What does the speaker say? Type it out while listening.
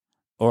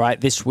All right,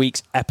 this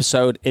week's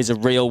episode is a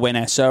real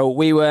winner. So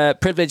we were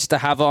privileged to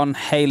have on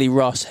Hayley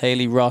Ross.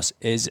 Hayley Ross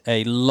was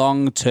a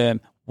long-term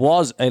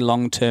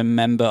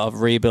member of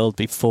Rebuild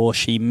before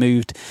she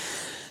moved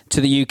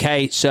to the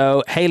UK.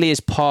 So Hayley is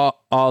part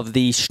of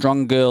the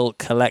Strong Girl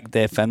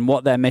Collective, and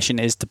what their mission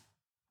is to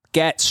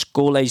get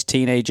school-age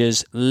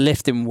teenagers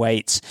lifting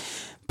weights,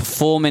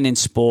 performing in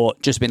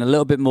sport, just being a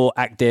little bit more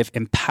active,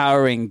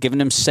 empowering, giving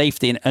them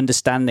safety and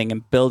understanding,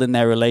 and building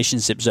their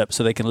relationships up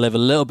so they can live a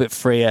little bit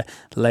freer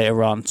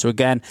later on. So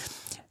again,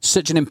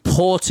 such an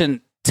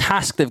important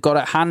task they've got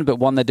at hand, but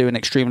one they're doing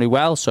extremely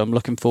well. So I'm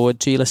looking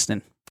forward to you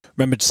listening.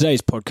 Remember,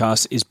 today's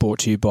podcast is brought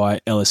to you by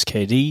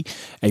LSKD,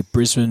 a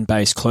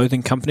Brisbane-based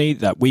clothing company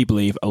that we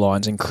believe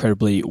aligns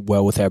incredibly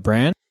well with our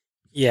brand.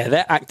 Yeah,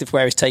 their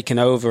activewear is taken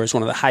over as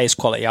one of the highest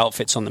quality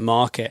outfits on the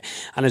market.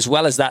 And as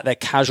well as that, their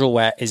casual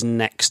wear is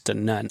next to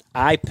none.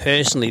 I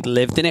personally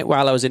lived in it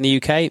while I was in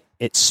the UK.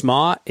 It's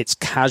smart, it's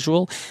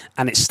casual,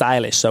 and it's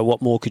stylish. So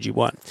what more could you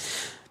want?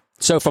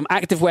 So from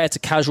activewear to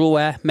casual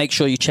wear, make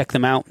sure you check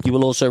them out. You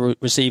will also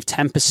receive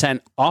 10%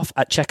 off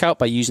at checkout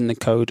by using the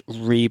code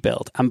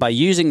REBUILD. And by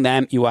using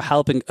them, you are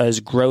helping us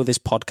grow this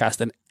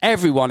podcast. And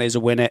everyone is a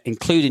winner,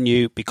 including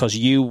you, because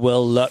you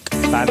will look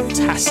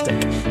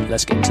fantastic.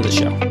 Let's get into the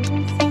show.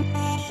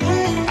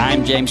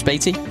 I'm James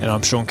Beatty. And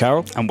I'm Sean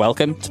Carroll. And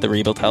welcome to the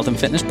Rebuild Health and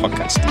Fitness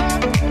Podcast.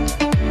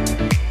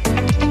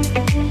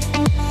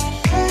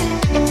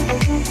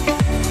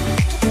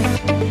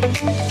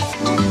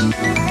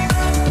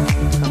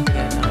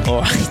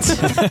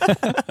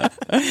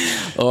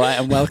 All right,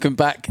 and welcome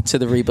back to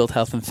the Rebuild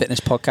Health and Fitness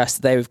Podcast.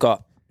 Today we've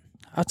got,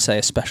 I'd say,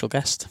 a special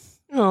guest.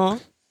 Oh,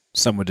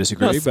 some would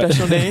disagree, but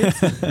special needs.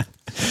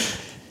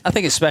 I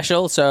think it's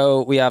special.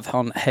 So we have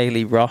on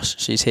Hayley Ross.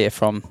 She's here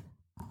from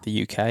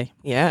the UK.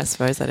 Yeah, I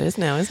suppose that is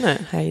now, isn't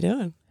it? How you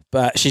doing?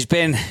 But she's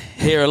been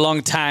here a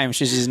long time.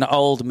 She's an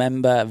old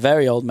member,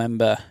 very old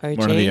member. OG.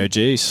 One of the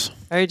OGs.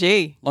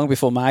 OG. Long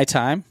before my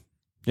time.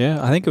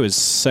 Yeah, I think it was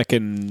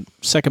second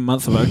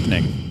month of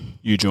opening.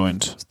 You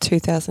joined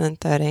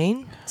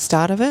 2013.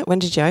 Start of it. When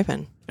did you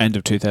open? end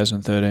of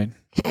 2013.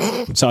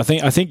 So I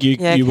think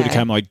you would have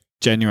come like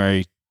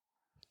January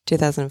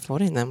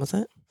 2014 then, was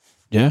it?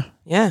 Yeah.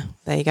 Yeah,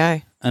 there you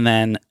go. And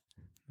then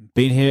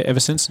been here ever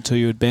since until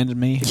you abandoned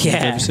me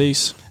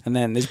overseas. And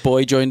then this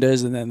boy joined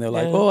us, and then they're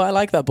like, "Oh, I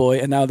like that boy,"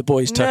 and now the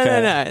boy's took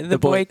No. The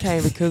boy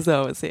came because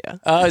I was here.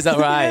 Oh, is that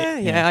right?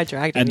 Yeah, I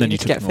dragged him. And then you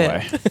took him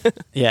away.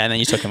 Yeah, and then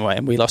you took him away,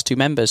 and we lost 2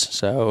 members.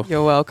 So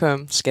you're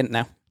welcome. Skint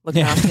now.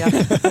 Looking after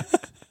you.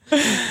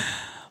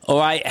 All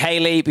right,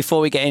 Hayley,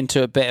 before we get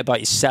into a bit about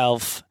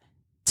yourself,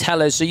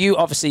 tell us, so you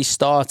obviously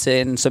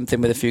starting something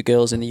with a few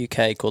girls in the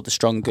UK called the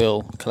Strong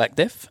Girl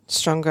Collective.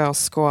 Strong Girl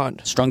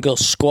Squad. Strong Girl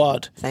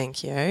Squad.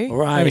 Thank you. All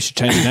right. Maybe we should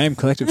change the name.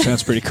 Collective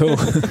sounds pretty cool.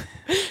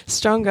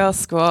 Strong Girl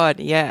Squad,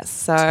 yes.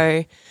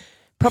 So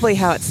probably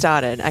how it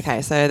started.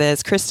 Okay, so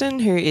there's Kristen,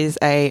 who is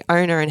a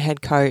owner and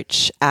head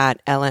coach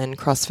at LN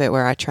CrossFit,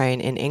 where I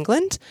train in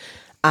England.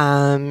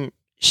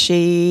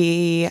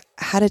 She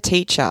had a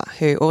teacher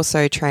who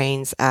also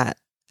trains at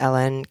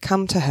LN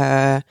come to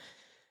her.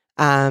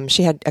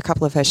 She had a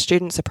couple of her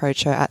students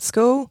approach her at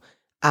school.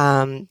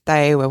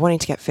 They were wanting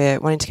to get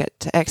fit, wanting to get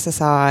to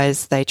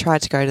exercise. They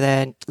tried to go to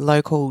their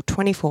local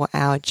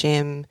 24-hour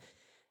gym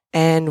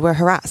and were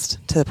harassed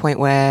to the point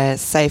where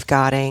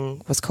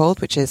safeguarding was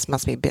called, which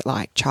must be a bit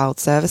like child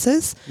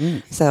services.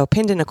 So they were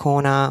pinned in a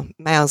corner.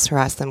 Males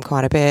harassed them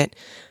quite a bit.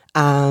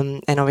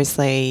 And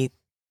obviously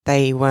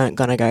they weren't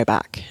going to go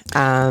back.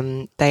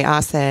 They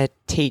asked their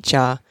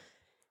teacher,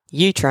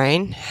 "You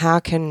train, how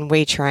can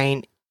we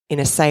train in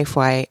a safe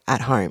way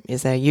at home?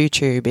 Is there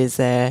YouTube? Is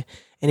there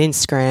an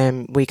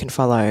Instagram we can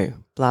follow?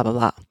 Blah, blah,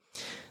 blah."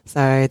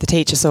 So the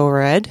teacher saw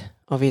red,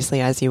 obviously,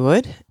 as you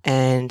would,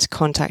 and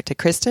contacted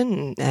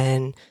Kristen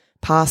and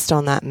passed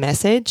on that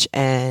message.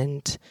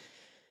 And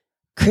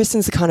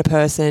Kristen's the kind of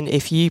person,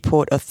 if you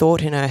put a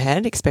thought in her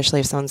head, especially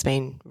if someone's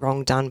been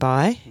wrong done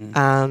by,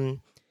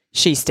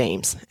 she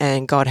steams,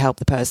 and God help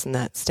the person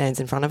that stands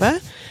in front of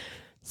her.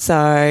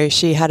 So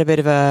she had a bit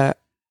of a,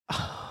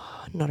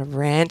 not a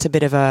rant, a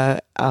bit of a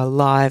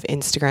live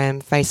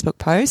Instagram, Facebook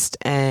post,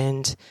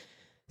 and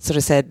sort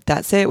of said,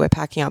 "That's it, we're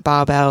packing up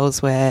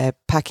barbells, we're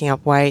packing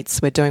up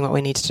weights, we're doing what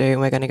we need to do,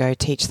 and we're going to go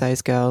teach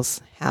those girls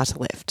how to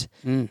lift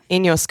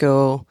in your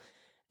school."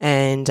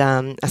 And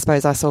I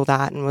suppose I saw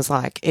that and was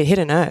like, it hit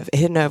a nerve. It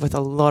hit a nerve with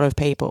a lot of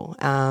people.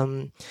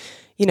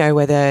 You know,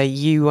 whether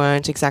you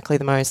weren't exactly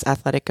the most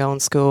athletic girl in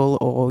school,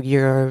 or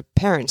you're a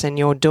parent and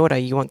your daughter,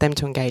 you want them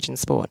to engage in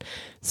sport.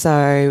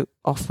 So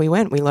off we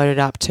went. We loaded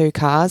up 2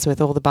 cars with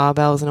all the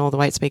barbells and all the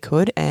weights we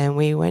could, and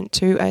we went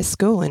to a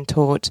school and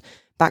taught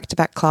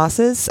back-to-back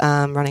classes,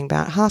 running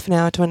about half an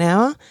hour to an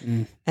hour,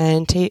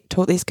 and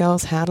taught these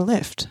girls how to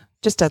lift.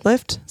 Just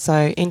deadlift,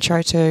 so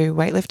intro to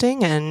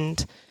weightlifting,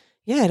 and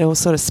yeah, it all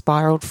sort of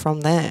spiraled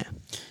from there.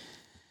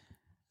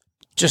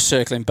 Just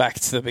circling back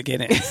to the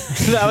beginning.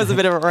 That was a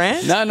bit of a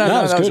rant? No,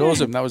 that was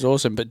awesome. That was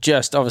awesome. But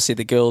just, obviously,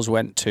 the girls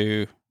went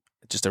to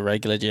just a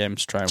regular gym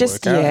to try and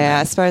work out. Yeah,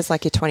 I suppose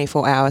like your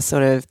 24 hours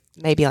sort of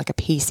maybe like a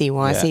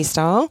PCYC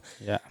style.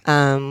 Yeah.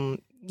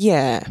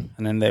 Yeah.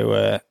 And then they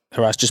were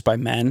harassed just by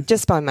men?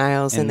 Just by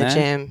males in the there?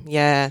 gym,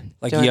 yeah.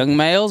 Like young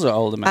males or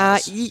older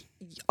males?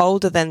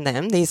 Older than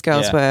them. These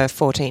girls were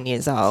 14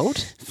 years old.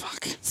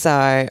 Fuck.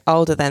 So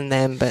older than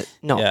them, but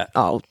not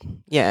old.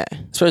 Yeah. I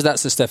suppose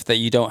that's the stuff that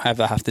you don't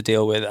ever have to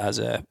deal with as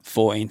a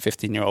 14,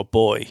 15-year-old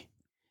boy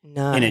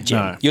No. in a gym.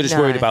 No. You're just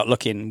worried about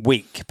looking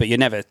weak, but you're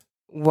never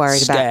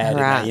Worried about scared in that.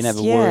 harassed. You're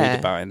never worried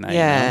about in that.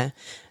 Yeah. You know?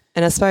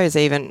 And I suppose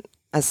even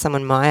as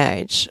someone my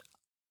age,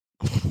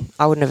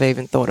 I wouldn't have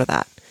even thought of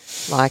that.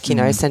 Like, you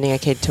know, sending a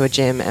kid to a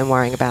gym and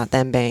worrying about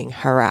them being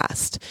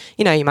harassed.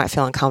 You know, you might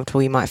feel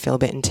uncomfortable, you might feel a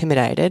bit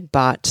intimidated,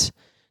 but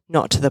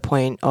not to the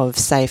point of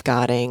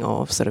safeguarding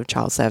or sort of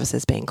child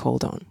services being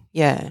called on.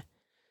 Yeah.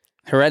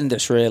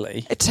 Horrendous,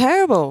 really.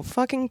 Terrible.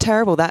 Fucking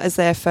terrible. That is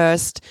their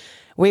first,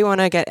 we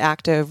want to get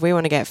active, we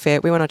want to get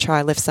fit, we want to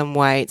try lift some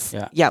weights.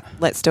 Yeah. Yep,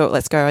 let's do it.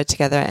 Let's go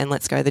together and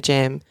let's go to the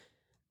gym.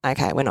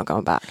 Okay, we're not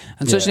going back.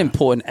 And such an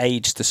important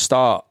age to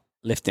start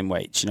lifting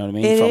weights, you know what I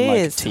mean? It From like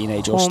a is.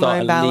 teenage or Hormone start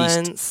at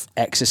balance, least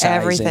exercising.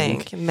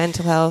 everything,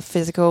 mental health,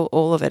 physical,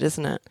 all of it,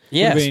 isn't it? Would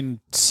Yes. have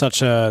been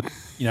such a,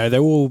 you know, they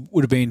all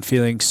would have been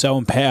feeling so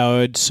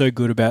empowered, so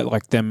good about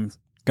like them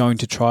going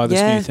to try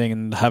this Yeah. new thing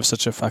and have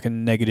such a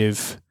fucking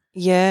negative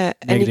Yeah.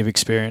 And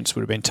experience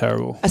would have been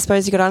terrible. I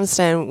suppose you got to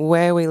understand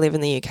where we live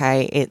in the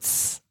UK,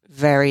 it's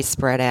very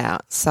spread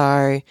out.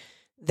 So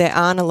there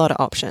aren't a lot of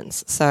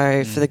options.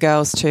 So for the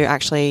girls to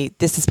actually,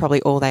 this is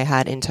probably all they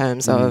had in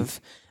terms of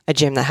a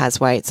gym that has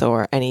weights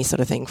or any sort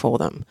of thing for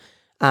them.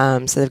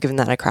 So they've given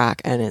that a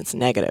crack and it's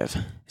negative.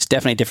 It's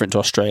definitely different to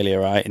Australia,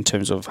 right? In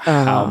terms of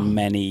how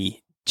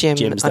many Gym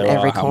gyms on there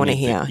every are, how corner many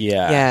here.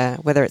 yeah.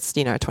 Whether it's,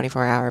 you know,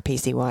 24-hour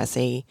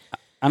PCYC.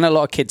 And a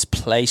lot of kids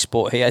play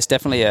sport here. It's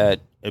definitely a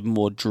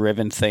more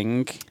driven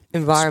thing. Sport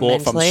from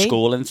Environmentally,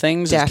 school and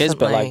things as kids,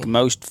 but like definitely.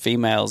 most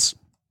females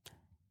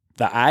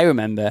that I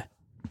remember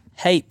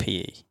hate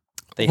PE.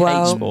 They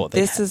hate sport.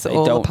 This is they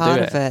all a don't part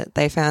do of it.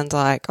 They found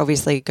like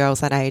obviously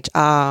girls that age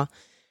are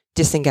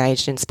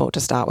disengaged in sport to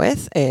start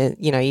with.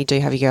 You know, you do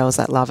have your girls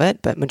that love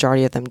it, but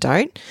majority of them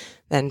don't.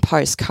 Then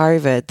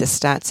post-COVID, the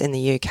stats in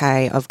the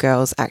UK of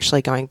girls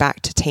actually going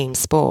back to team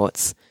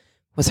sports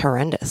was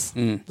horrendous,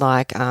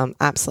 like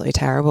absolutely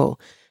terrible.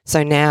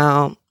 So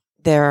now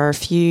there are a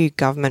few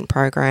government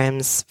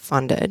programs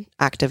funded,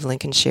 Active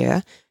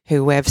Lincolnshire,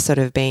 who we've sort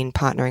of been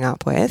partnering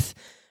up with,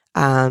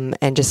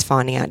 and just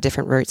finding out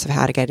different routes of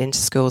how to get into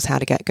schools, how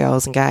to get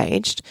girls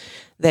engaged.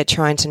 They're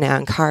trying to now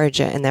encourage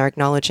it, and they're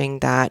acknowledging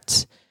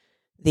that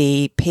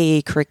the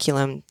PE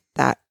curriculum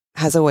that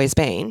has always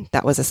been,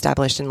 that was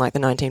established in like the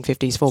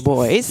 1950s for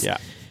boys,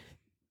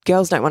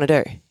 girls don't want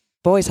to do.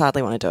 Boys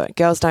hardly want to do it.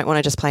 Girls don't want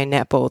to just play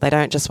netball. They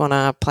don't just want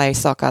to play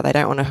soccer. They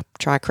don't want to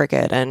try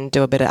cricket and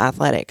do a bit of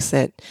athletics.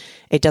 It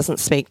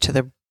doesn't speak to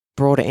the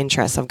broader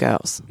interests of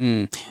girls.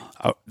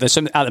 Oh, there's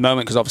something at the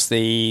moment because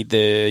obviously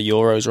the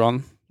Euros are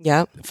on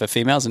Yep. for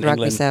females in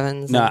Rugby England.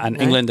 sevens.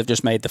 England have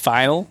just made the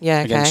final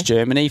against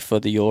Germany for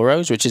the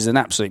Euros, which is an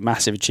absolute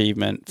massive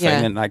achievement for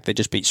England. Like they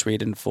just beat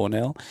Sweden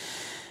 4-0.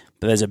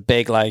 But there's a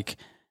big like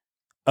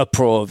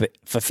uproar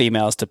for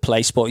females to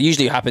play sport.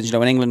 Usually it happens, you know,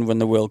 when England won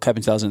the World Cup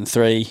in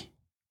 2003,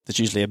 there's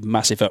usually a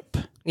massive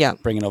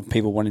bringing of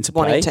people wanting to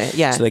play. So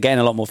they're getting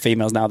a lot more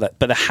females now. But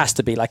there has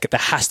to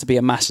be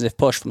a massive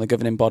push from the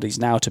governing bodies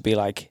now to be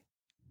like,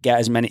 get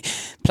as many.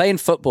 Playing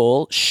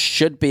football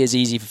should be as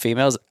easy for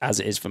females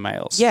as it is for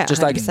males. Yeah,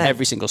 just like 100%.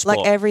 every single sport.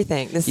 Like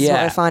everything. This is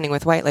what we're finding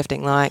with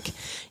weightlifting. Like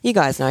you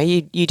guys know,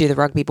 you do the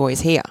rugby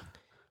boys here.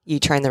 You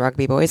train the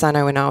rugby boys. I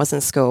know when I was in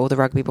school, the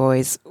rugby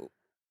boys,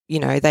 you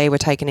know, they were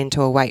taken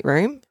into a weight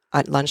room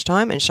at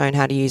lunchtime and shown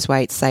how to use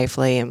weights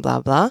safely and blah,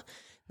 blah.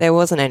 There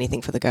wasn't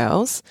anything for the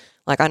girls.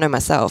 Like I know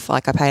myself,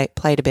 like I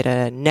played a bit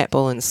of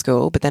netball in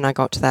school, but then I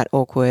got to that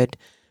awkward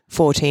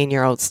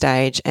 14-year-old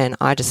stage and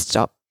I just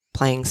stopped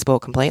playing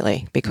sport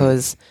completely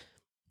because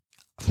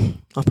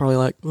I'm probably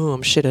like, oh,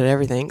 I'm shit at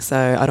everything,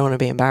 so I don't want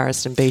to be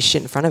embarrassed and be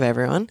shit in front of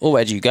everyone. Or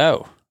where do you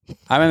go?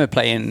 I remember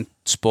playing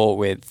sport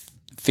with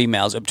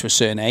females up to a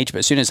certain age, but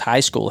as soon as high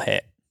school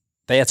hit,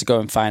 they had to go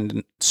and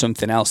find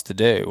something else to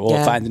do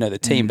or find another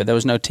team, but there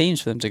was no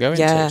teams for them to go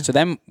into. So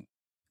then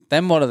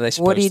what are they supposed to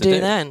do? What do you do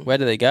then? Where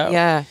do they go?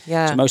 Yeah.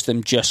 So most of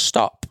them just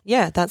stop.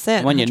 Yeah, that's it.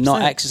 And when you're 100%.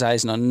 not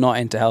exercising or not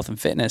into health and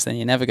fitness, then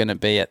you're never going to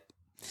be at...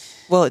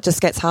 Well, it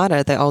just gets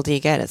harder. The older you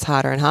get, it's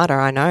harder and harder.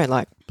 I know,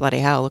 like, bloody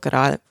hell, look at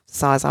the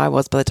size I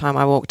was by the time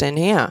I walked in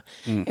here.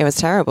 It was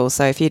terrible.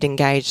 So if you'd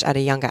engaged at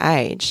a younger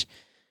age,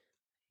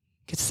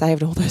 you could have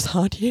saved all those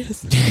hard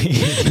years.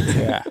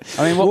 Yeah.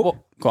 I mean, what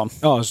go on.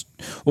 What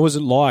was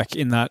it like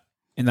in that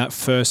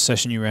first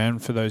session you ran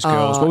for those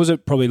girls? What was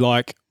it probably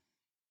like,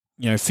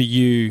 you know, for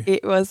you?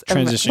 It was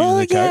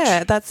transitioning to the coach?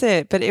 Yeah, that's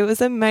it. But it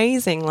was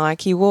amazing.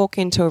 Like you walk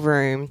into a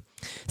room.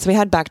 So we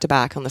had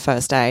back-to-back on the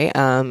first day.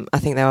 I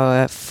think there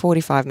were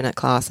 45-minute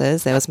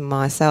classes. There was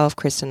myself,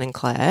 Kristen and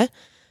Claire.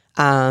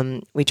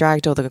 We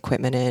dragged all the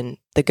equipment in.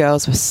 The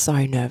girls were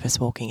so nervous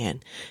walking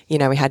in. You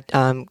know, we had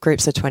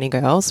groups of 20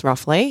 girls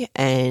roughly,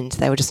 and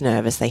they were just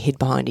nervous. They hid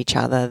behind each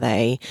other.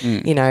 They,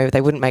 you know,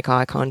 they wouldn't make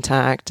eye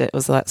contact. It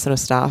was that sort of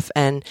stuff.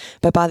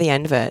 But by the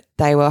end of it,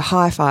 they were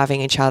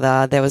high-fiving each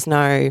other. There was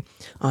no,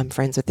 I'm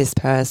friends with this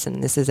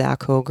person, this is our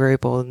cool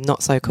group or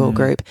not so cool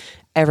group.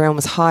 Everyone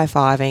was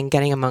high-fiving,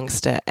 getting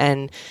amongst it.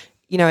 And,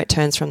 you know, it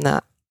turns from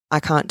that, I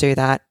can't do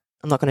that,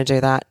 I'm not going to do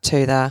that,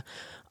 to the,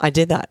 I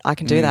did that, I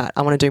can do that,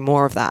 I want to do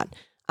more of that.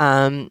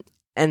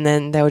 And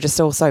then they were just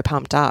all so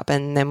pumped up.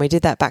 And then we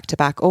did that back to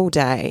back all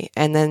day.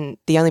 And then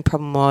the only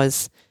problem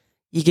was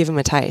you give them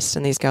a taste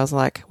and these girls are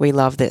like, we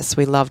love this.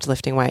 We loved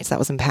lifting weights. That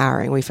was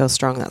empowering. We feel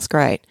strong. That's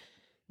great.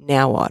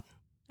 Now what?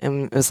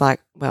 And it was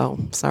like, well,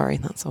 sorry,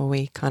 that's all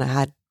we kind of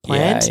had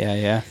planned.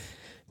 Yeah.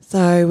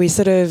 So we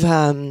sort of,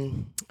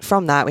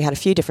 from that, we had a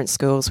few different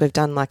schools. We've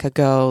done like a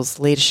girls'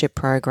 leadership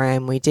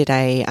program. We did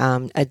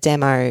a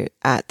demo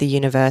at the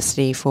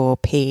university for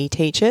PE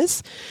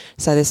teachers.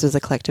 So this was a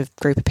collective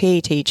group of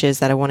PE teachers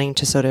that are wanting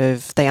to sort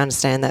of, they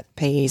understand that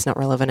PE is not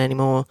relevant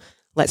anymore.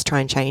 Let's try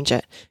and change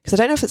it. Because I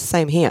don't know if it's the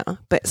same here,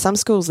 but some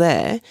schools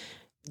there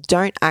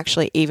don't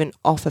actually even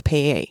offer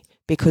PE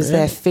because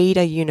their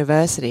feeder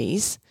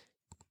universities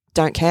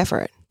don't care for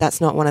it.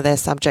 That's not one of their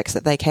subjects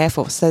that they care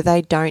for. So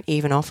they don't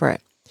even offer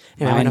it.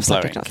 Anyway, off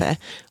subject, not there.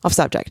 Off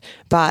subject.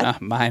 But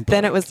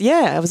then it was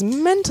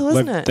mental,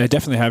 isn't it? They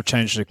definitely have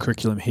changed the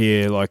curriculum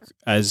here, like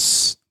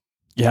as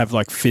you have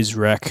like phys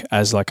rec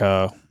as like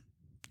a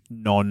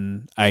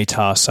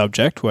non-ATAR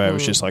subject where it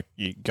was just like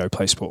you go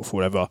play sport for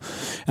whatever.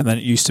 And then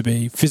it used to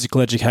be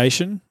physical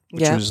education,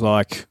 which was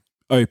like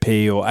OP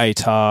or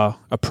ATAR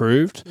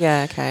approved.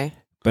 Yeah, okay.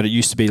 But it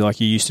used to be like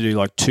you used to do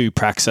like 2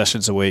 prac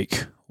sessions a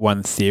week,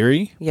 1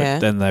 theory. Yeah.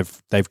 But then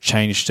they've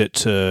changed it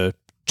to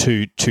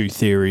two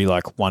theory,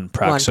 like 1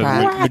 prac. So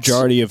prac. the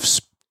majority of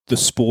the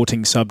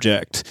sporting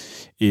subject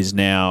is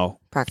now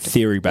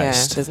theory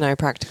based. Yeah, there's no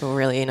practical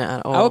really in it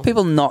at all. How are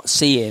people not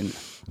seeing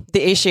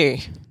the issue?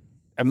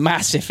 A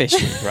massive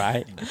issue,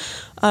 right?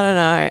 I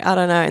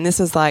don't know. And this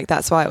was like,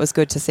 that's why it was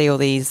good to see all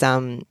these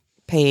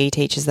PE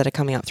teachers that are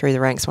coming up through the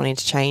ranks wanting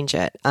to change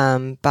it.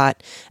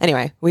 But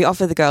anyway, we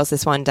offered the girls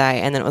this one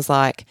day and then it was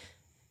like,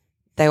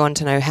 they wanted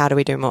to know, how do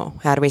we do more?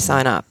 How do we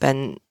sign up?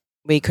 And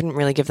we couldn't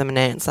really give them an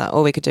answer.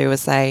 All we could do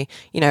was say,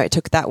 you know, it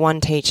took that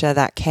one teacher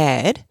that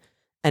cared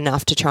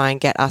enough to try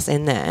and get us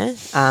in there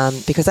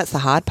because that's the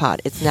hard part.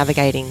 It's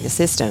navigating the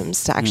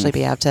systems to actually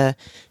be able to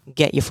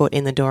get your foot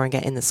in the door and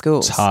get in the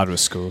schools. It's hard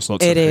with schools.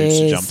 Lots of hoops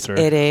to jump through.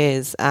 It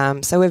is.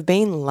 So we've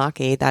been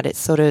lucky that it's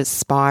sort of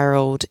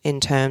spiraled in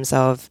terms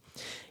of,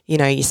 you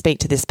know, you speak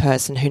to this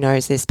person who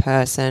knows this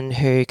person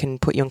who can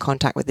put you in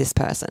contact with this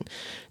person.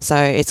 So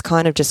it's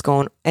kind of just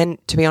gone, and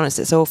to be honest,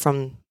 it's all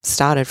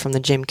started from the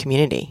gym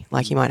community.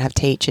 Like you might have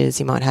teachers,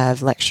 you might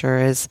have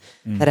lecturers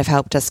that have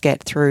helped us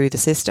get through the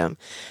system.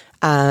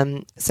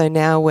 So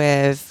now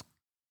we're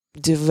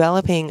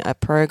developing a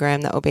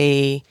program that will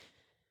be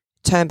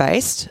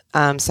term-based,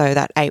 so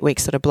that 8-week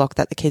sort of block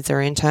that the kids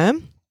are in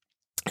term.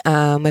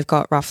 We've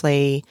got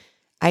roughly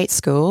 8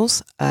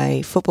 schools,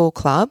 a football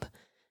club,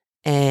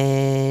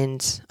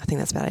 and I think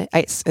that's about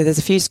it. There's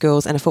a few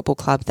schools and a football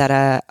club that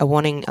are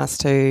wanting us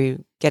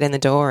to get in the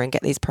door and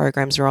get these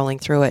programs rolling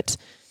through it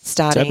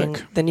starting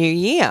the new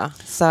year.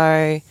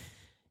 So,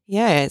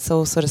 yeah, it's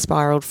all sort of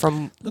spiraled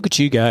from... Look at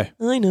you go.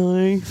 I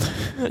know.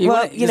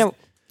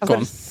 I've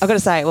got to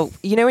say, well,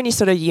 you know when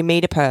you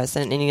meet a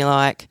person and you're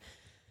like,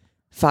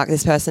 fuck,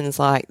 this person's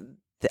like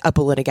a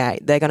bull at a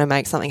gate. They're going to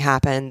make something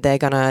happen. They're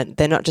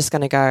not just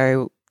going to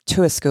go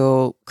to a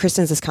school.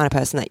 Kristen's this kind of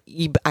person that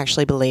you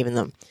actually believe in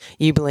them.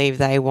 You believe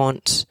they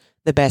want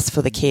the best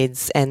for the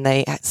kids and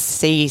they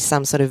see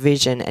some sort of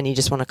vision and you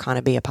just want to kind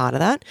of be a part of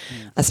that.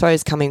 I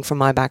suppose coming from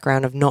my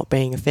background of not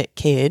being a fit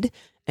kid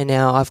and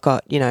now I've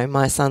got, you know,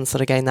 my son's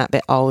sort of getting that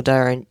bit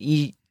older and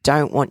you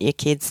don't want your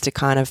kids to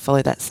kind of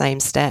follow that same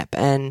step,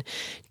 and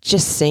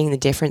just seeing the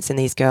difference in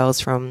these girls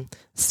from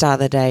start of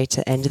the day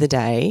to end of the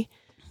day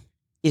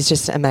is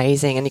just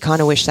amazing. And you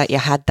kind of wish that you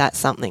had that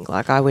something.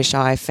 Like I wish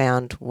I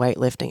found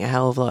weightlifting a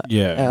hell of a lot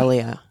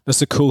earlier. That's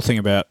the cool thing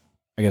about,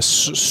 I guess,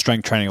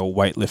 strength training or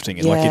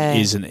weightlifting. Like it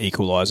is an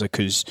equalizer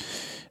because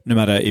no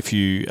matter if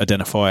you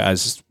identify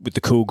as with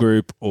the cool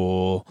group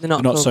or the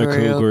not so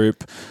cool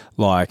group,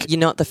 like you're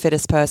not the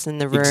fittest person in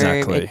the room.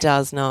 Exactly. It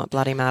does not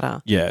bloody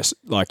matter. Yes,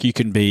 like you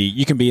can be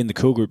in the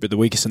cool group but the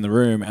weakest in the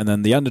room, and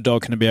then the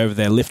underdog can be over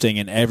there lifting,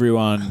 and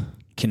everyone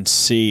can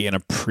see and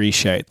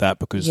appreciate that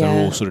because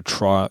they're all sort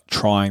of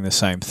trying the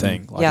same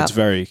thing. Like it's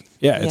very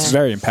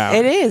empowering.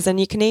 It is, and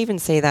you can even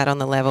see that on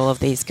the level of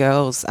these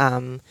girls.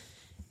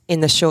 In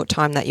the short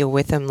time that you're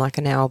with them, like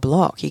an hour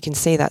block, you can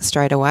see that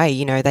straight away.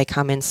 You know, they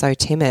come in so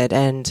timid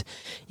and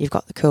you've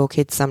got the cool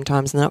kids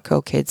sometimes, not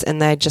cool kids,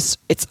 and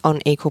it's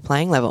on equal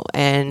playing level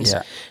and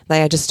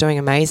they are just doing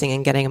amazing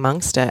and getting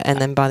amongst it.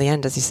 And then by the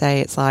end, as you say,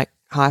 it's like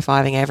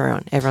high-fiving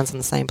everyone. Everyone's on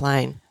the same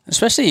plane.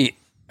 Especially,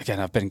 again,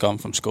 I've been gone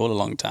from school a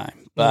long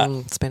time, but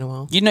it's been a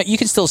while. You know, you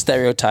can still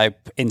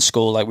stereotype in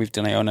school like we've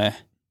done it on a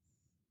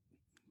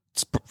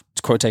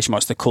quotation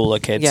marks, the cooler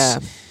kids. Yeah.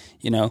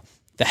 You know,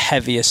 the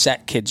heavier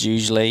set kids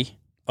usually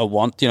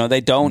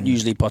they don't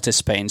usually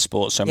participate in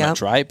sports so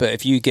much, right? But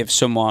if you give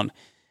someone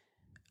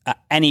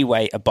any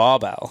weight a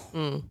barbell,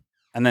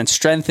 and then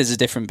strength is a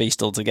different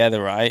beast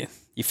altogether, right?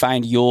 You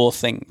find your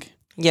thing.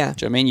 Yeah.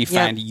 Do you know what I mean? You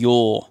find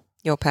your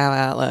power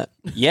outlet.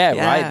 Yeah,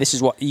 right. This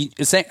is what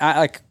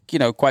I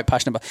quite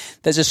passionate about.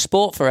 There's a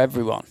sport for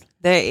everyone.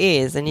 There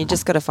is, and you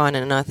just got to find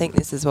it. And I think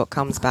this is what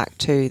comes back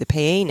to the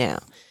PE now,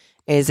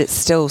 is it's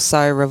still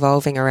so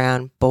revolving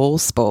around ball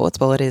sports,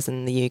 well, it is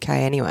in the UK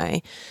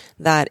anyway,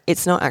 that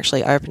it's not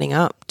actually opening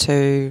up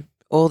to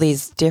all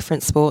these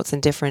different sports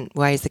and different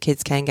ways the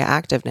kids can get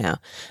active now.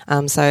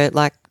 So,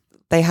 like,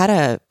 they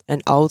had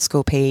an old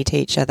school PE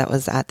teacher that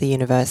was at the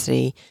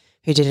university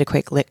who did a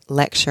quick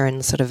lecture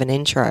and sort of an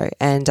intro,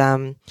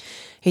 and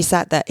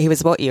he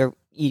was what he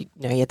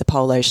had the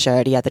polo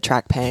shirt, he had the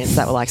track pants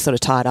that were like sort of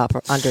tied up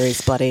under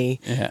his bloody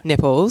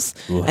nipples.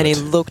 What? And he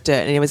looked at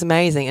it and it was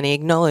amazing. And he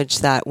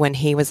acknowledged that when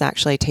he was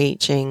actually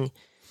teaching,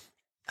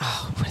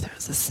 whether it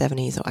was the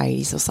 70s or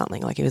 80s or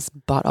something, like he was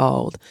butt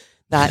old,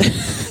 that,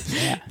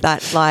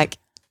 that like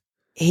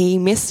he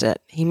missed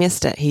it. He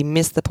missed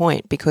the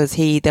point because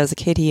there was a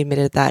kid he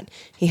admitted that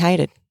he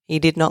hated. He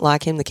did not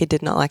like him. The kid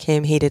did not like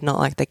him. He did not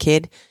like the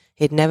kid.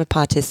 He'd never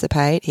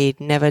participate.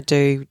 He'd never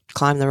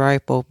climb the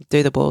rope or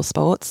do the ball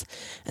sports.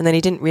 And then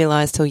he didn't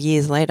realise till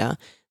years later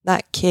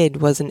that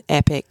kid was an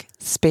epic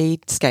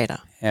speed skater.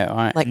 Yeah,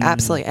 right. Like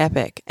absolutely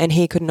epic. And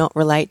he could not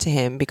relate to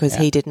him because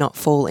he did not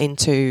fall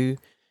into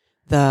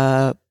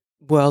the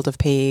world of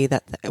PE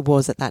that it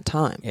was at that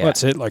time. Yeah. Well,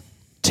 that's it. Like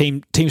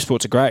team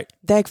sports are great.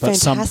 They're but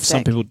fantastic.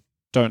 Some people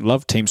don't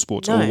love team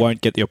sports or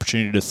won't get the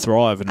opportunity to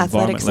thrive in an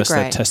environment unless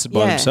they're tested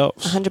by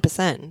themselves.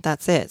 100%.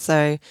 That's it.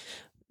 So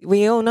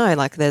we all know,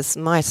 like,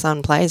 my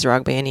son plays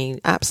rugby and he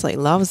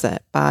absolutely loves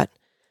it, but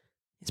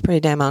he's pretty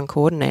damn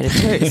uncoordinated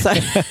too. So,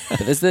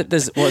 but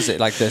there's what is it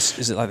like this?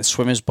 Is it like the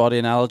swimmer's body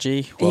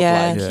analogy?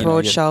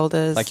 Broad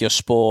shoulders, like your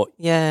sport.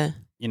 Yeah,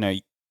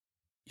 your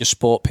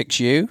sport picks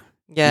you.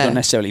 Yeah, you don't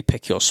necessarily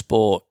pick your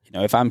sport.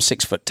 If I'm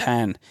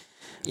 6'10",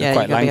 you're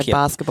quite going to lanky, be a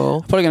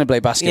basketball. I'm probably going to play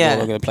basketball.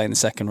 I'm going to play in the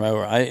second row,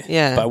 right?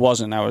 Yeah, but I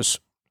wasn't. I was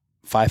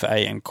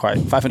 5'8" and quite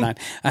 5'9",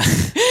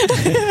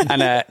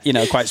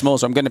 and quite small.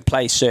 So I'm going to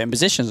play certain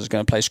positions. I was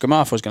going to play scrum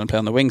half. I was going to play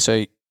on the wing.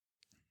 So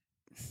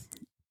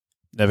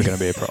never going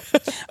to be a prop.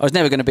 I was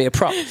never going to be a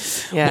prop.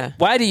 Yeah.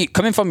 Why do you,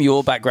 coming from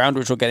your background,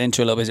 which we'll get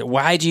into a little bit,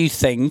 why do you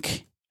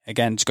think?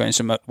 Again,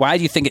 why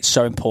do you think it's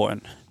so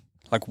important?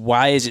 Like,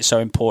 why is it so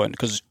important?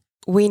 Because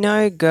we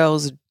know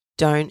girls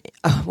don't.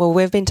 Well,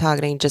 we've been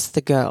targeting just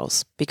the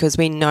girls because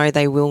we know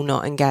they will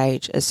not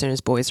engage as soon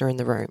as boys are in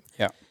the room.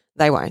 Yeah.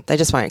 They won't. They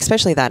just won't,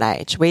 especially that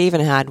age. We even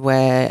had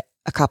where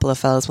a couple of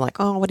fellas were like,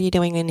 "Oh, what are you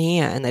doing in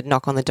here?" And they'd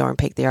knock on the door and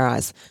peek their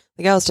eyes.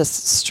 The girls just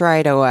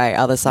straight away,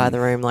 other side of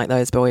the room, like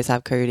those boys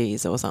have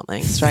cooties or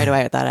something, straight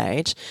away at that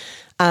age.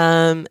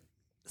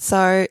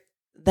 So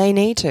they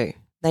need to.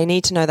 They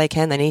need to know they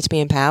can. They need to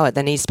be empowered.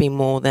 There needs to be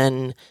more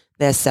than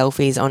their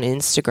selfies on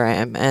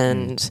Instagram.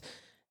 And,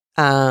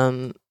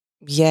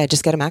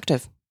 just get them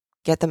active.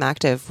 Get them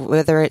active.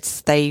 Whether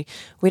it's we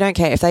don't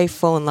care. If they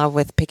fall in love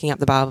with picking up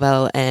the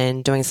barbell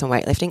and doing some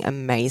weightlifting,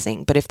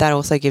 amazing. But if that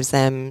also gives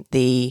them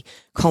the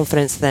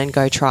confidence to then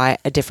go try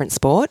a different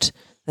sport,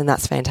 then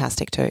that's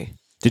fantastic too.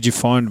 Did you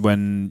find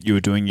when you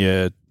were doing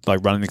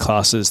running the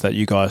classes that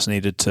you guys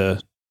needed to,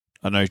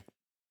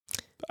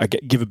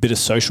 give a bit of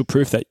social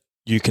proof that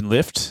you can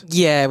lift?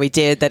 Yeah, we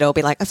did. They'd all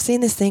be like, I've seen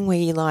this thing where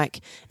you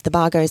the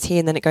bar goes here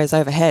and then it goes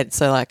overhead.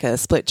 So like a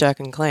split jerk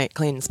and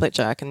clean split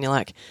jerk. And you're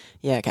like,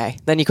 yeah, okay.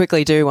 Then you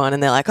quickly do one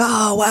and they're like,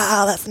 oh,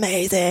 wow, that's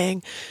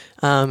amazing.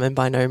 And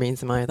by no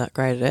means am I that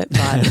great at it.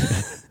 But,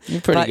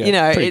 you're pretty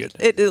good.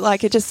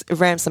 It just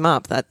ramps them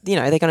up that,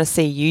 they're going to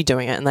see you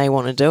doing it and they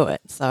want to do it.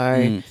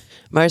 So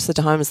most of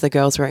the times the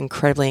girls were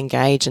incredibly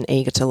engaged and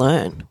eager to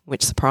learn,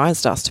 which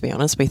surprised us, to be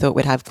honest. We thought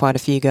we'd have quite a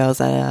few girls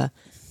that are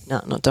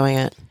not doing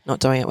it.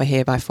 We're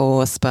here by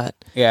force, but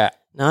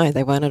no,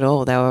 they weren't at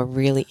all. They were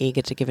really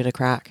eager to give it a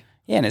crack.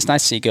 Yeah, and it's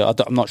nice to see girls.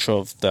 I'm not sure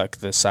of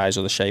the size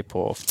or the shape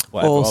or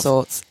whatever. All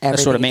sorts.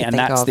 That's what I mean, and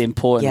that's the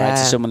important, right?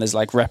 To someone, there's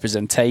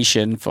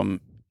representation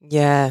from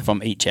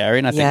each area,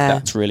 and I think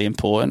that's really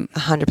important.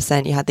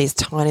 100%. You had these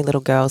tiny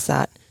little girls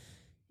that,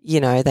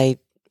 they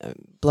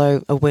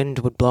a wind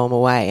would blow them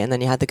away, and then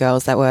you had the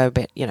girls that were a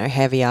bit,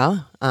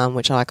 heavier,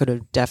 which I could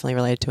have definitely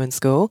related to in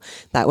school,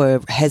 that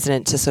were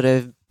hesitant to sort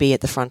of be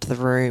at the front of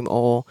the room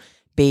or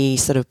be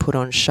sort of put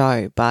on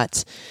show,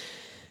 but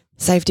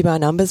safety by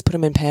numbers, put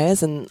them in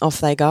pairs and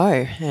off they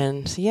go.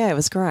 And it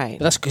was great.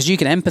 But that's because you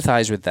can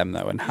empathise with them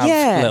though and have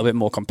a little bit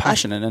more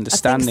compassion and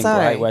understanding,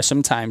 right? Where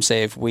sometimes,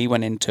 say, if we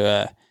went into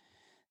a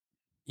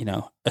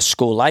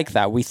school like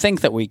that, we think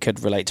that we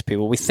could relate to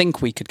people, we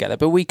think we could get it,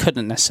 but we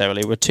couldn't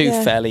necessarily. We're two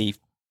fairly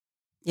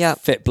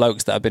fit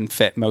blokes that have been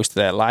fit most of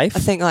their life. I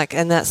think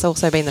and that's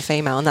also been the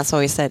female, and that's why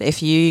we said,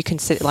 if you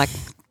consider,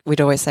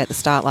 we'd always say at the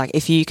start,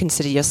 if you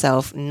consider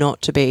yourself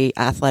not to be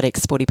athletic,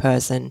 sporty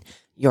person,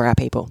 you're our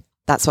people.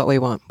 That's what we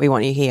want. We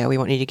want you here. We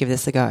want you to give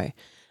this a go.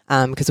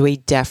 because we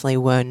definitely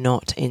were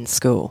not in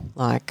school.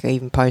 Like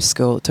even post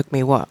school, it took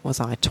me, what was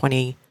I,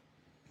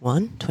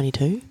 21,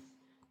 22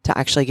 to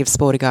actually give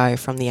sport a go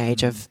from the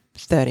age of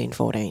 13,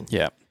 14.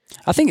 Yeah.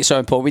 I think it's so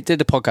important. We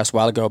did a podcast a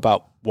while ago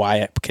about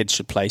why kids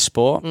should play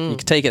sport. You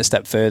could take it a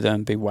step further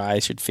and be why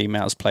should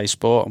females play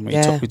sport. And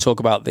we talk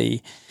about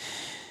the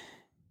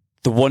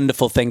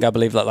wonderful thing I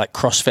believe that like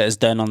CrossFit has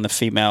done on the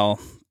female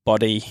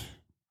body.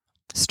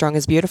 Strong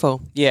is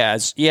beautiful. Yeah,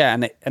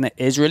 and it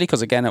is really,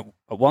 because again,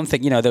 one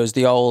thing, there was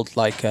the old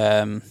like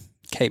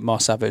Kate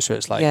Moss adverts where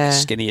it's like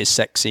skinny is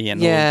sexy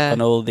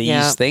and all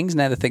these things, and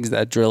they're the things that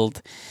are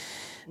drilled.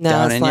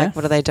 No, it's like,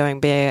 what are they doing?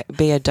 Be a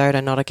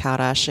Dota, not a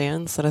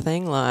Kardashian sort of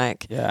thing.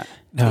 Like, yeah,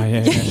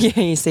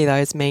 you see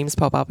those memes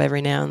pop up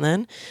every now and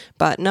then.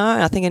 But no,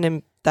 I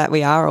think that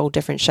we are all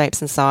different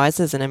shapes and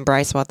sizes, and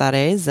embrace what that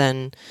is,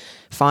 and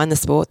find the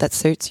sport that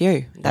suits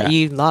you, that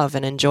you love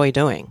and enjoy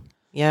doing.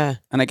 Yeah.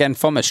 And again,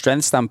 from a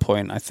strength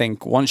standpoint, I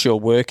think once you're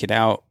working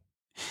out,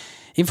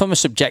 even from a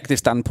subjective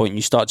standpoint,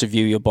 you start to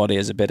view your body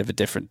as a bit of a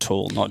different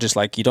tool, not just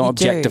like you don't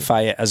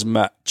objectify it as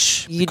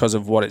much because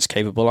of what it's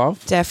capable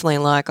of. Definitely.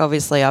 Like,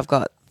 obviously, I've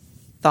got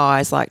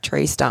thighs like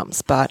tree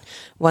stumps, but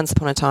once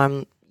upon a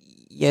time,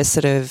 you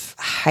sort of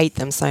hate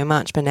them so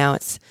much, but now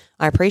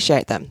I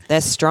appreciate them. They're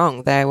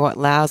strong. They're what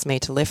allows me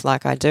to lift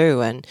like I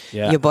do. And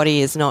your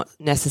body is not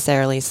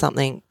necessarily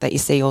something that you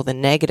see all the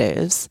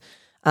negatives.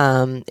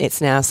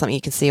 It's now something you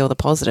can see all the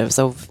positives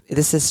of.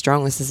 This is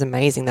strong. This is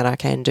amazing that I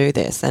can do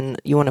this. And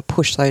you want to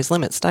push those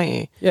limits, don't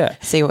you? Yeah.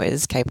 See what it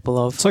is capable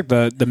of. It's like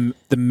the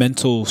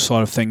mental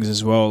side of things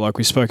as well. Like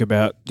we spoke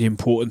about the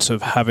importance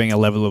of having a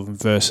level of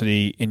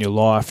adversity in your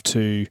life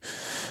to,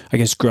 I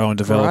guess, grow and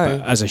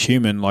develop as a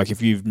human. Like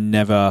if you've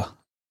never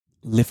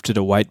lifted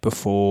a weight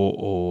before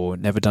or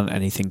never done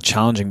anything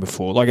challenging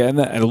before, like, and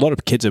a lot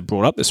of kids are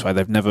brought up this way.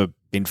 They've never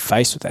been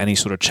faced with any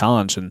sort of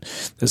challenge. And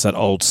there's that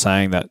old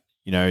saying that,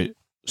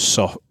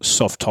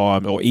 soft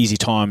time or easy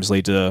times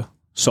lead to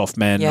soft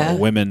men or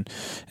women,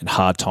 and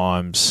hard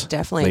times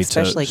definitely, lead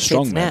especially to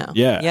strong kids men. now.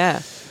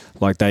 Yeah.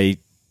 Like they,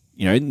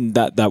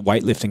 that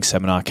weightlifting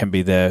seminar can be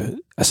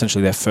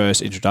essentially their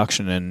first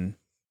introduction in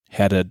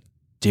how to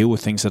deal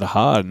with things that are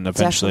hard, and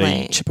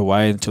eventually chip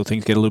away until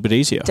things get a little bit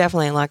easier.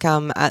 Definitely. Like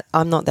I'm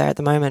not there at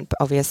the moment, but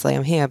obviously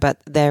I'm here, but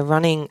they're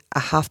running a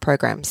half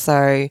program.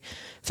 So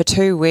for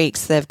 2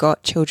 weeks, they've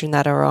got children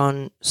that are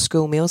on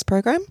school meals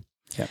program.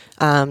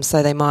 Yep.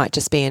 So they might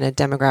just be in a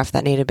demographic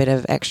that need a bit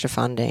of extra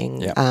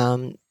funding. Yep.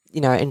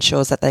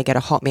 Ensures that they get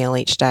a hot meal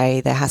each day.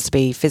 There has to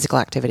be physical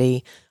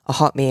activity, a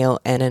hot meal,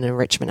 and an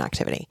enrichment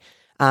activity.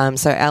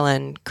 So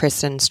Ellen,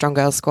 Kristen, Strong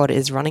Girls Squad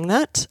is running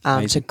that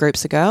to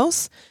groups of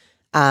girls.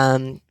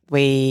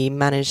 We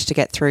managed to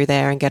get through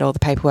there and get all the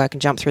paperwork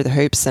and jump through the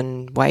hoops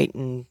and wait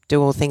and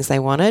do all the things they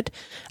wanted.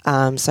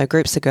 So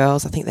groups of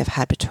girls, I think they've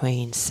had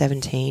between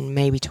 17,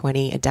 maybe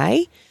 20 a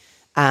day,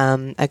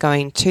 are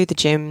going to the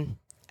gym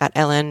at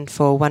Ellen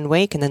for 1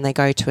 week, and then they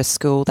go to a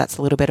school that's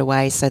a little bit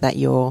away so that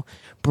you're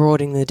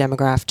broadening the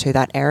demographic to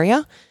that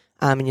area,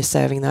 and you're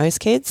serving those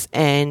kids.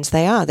 And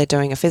they're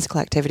doing a physical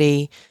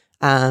activity,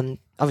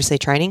 obviously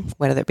training,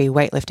 whether it be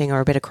weightlifting or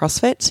a bit of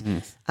CrossFit.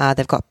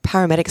 They've got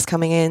paramedics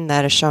coming in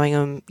that are showing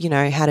them,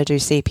 how to do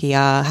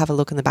CPR, have a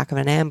look in the back of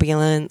an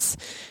ambulance,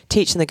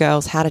 teaching the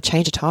girls how to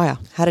change a tyre,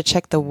 how to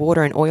check the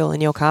water and oil in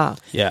your car.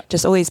 Yeah.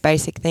 Just all these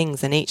basic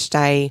things. And each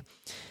day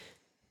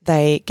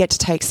they get to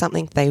take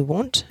something they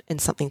want and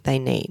something they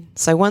need.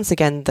 So once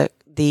again,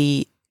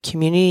 the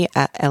community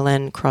at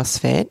LN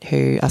CrossFit,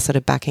 who are sort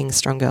of backing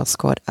Strong Girls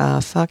Squad,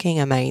 are fucking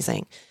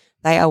amazing.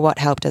 They are what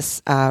helped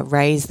us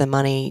raise the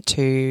money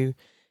to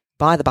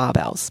buy the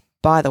barbells,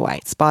 buy the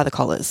weights, buy the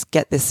collars,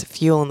 get this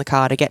fuel in the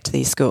car to get to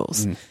these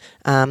schools.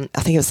 I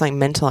think it was something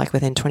mental, like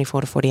within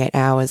 24 to 48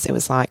 hours, it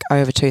was like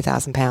over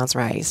 £2,000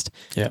 raised.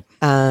 Yeah.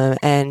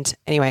 And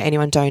anyway,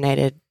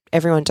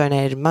 everyone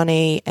donated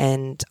money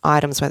and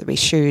items, whether it be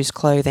shoes,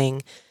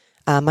 clothing,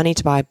 money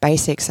to buy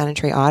basic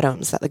sanitary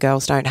items that the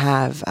girls don't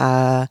have,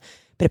 a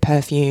bit of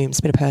perfumes,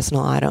 a bit of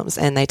personal items.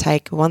 And they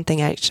take one thing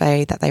each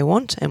day that they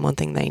want and one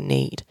thing they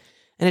need.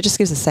 And it just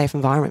gives a safe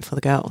environment for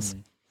the girls.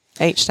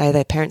 Each day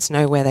their parents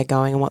know where they're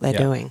going and what they're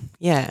doing.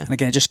 Yeah. And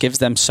again, it just gives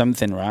them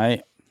something,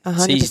 right? 100%.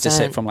 It's easy to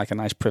sit from like a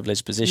nice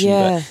privileged position,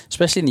 but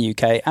especially in the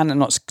UK, and I'm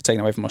not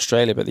taking away from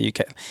Australia, but the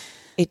UK,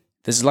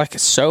 there's like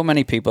so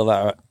many people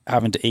that are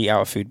having to eat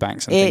out of food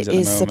banks and things at the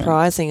moment. It is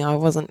surprising. I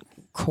wasn't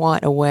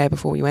quite aware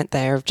before we went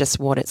there of just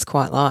what it's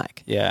quite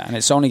like. Yeah, and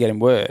it's only getting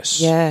worse.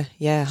 Yeah,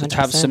 100%. So to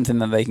have something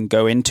that they can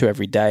go into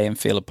every day and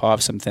feel a part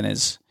of something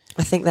is...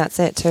 I think that's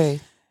it too.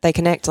 They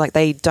connect, like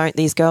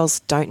these girls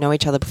don't know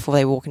each other before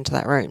they walk into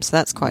that room. So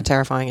that's quite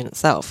terrifying in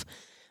itself.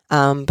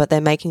 But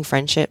they're making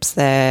friendships.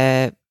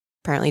 They're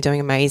apparently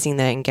doing amazing.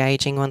 They're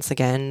engaging once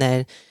again.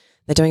 They're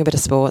doing a bit of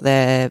sport.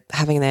 They're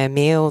having their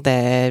meal.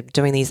 They're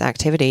doing these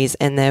activities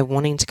and they're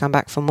wanting to come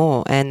back for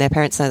more. And their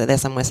parents know that they're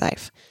somewhere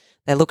safe.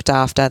 they're looked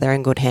after, they're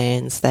in good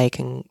hands. They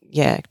can,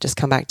 just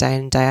come back day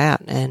in, day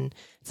out. And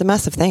it's a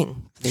massive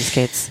thing for these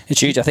kids.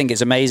 It's huge. I think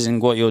it's amazing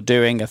what you're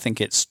doing. I think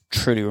it's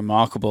truly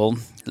remarkable.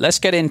 Let's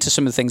get into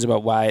some of the things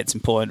about why it's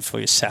important for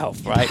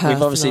yourself, right?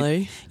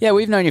 Personally.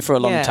 We've known you for a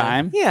long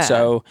time. Yeah.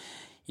 So,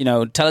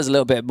 tell us a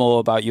little bit more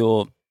about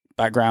your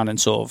background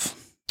and sort of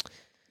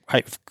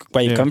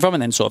where you come from,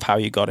 and then sort of how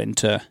you got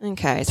into.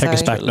 Okay, Take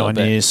us back 9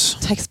 years.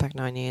 Takes back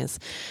 9 years.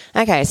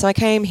 Okay, so I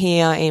came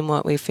here in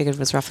what we figured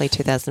was roughly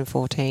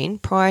 2014.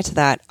 Prior to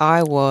that,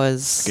 I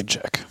was. Good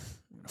check.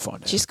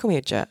 Find it. Just call me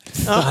a jerk.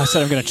 I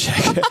said I'm going to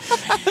check it,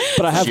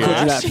 but I have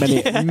called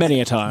you that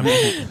many a time.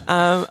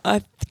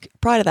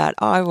 Prior to that,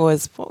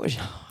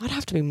 I'd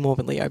have to be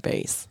morbidly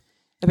obese.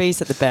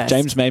 Obese at the best.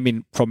 James made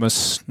me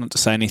promise not to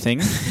say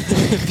anything.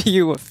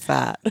 You were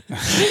fat.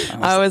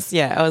 I was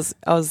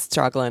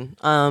struggling.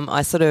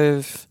 I sort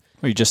of.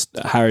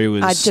 Harry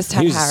was. I just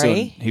had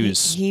Harry.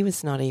 He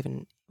was not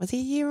even. Was he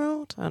a year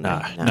old? I don't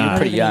know. No,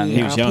 pretty young.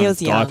 He was young. He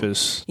was young.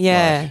 Diapers.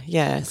 Yeah,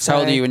 yeah. So how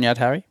old are you when you had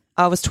Harry?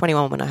 I was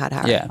 21 when I had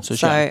Harry. Yeah,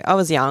 so I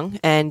was young,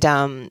 and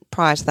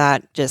prior to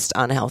that, just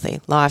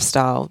unhealthy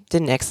lifestyle.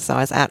 Didn't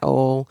exercise at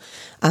all.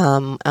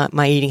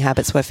 My eating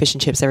habits were fish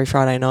and chips every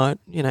Friday night,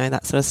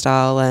 that sort of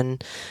style.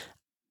 And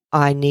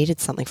I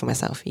needed something for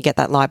myself. You get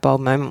that light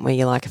bulb moment where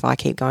you're like, if I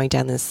keep going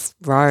down this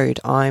road,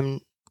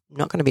 I'm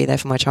not going to be there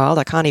for my child.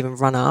 I can't even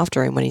run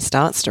after him when he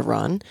starts to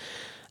run.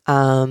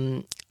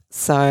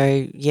 So,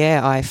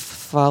 I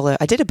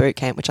did a boot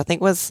camp, which I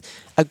think was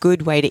a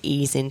good way to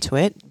ease into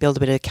it, build a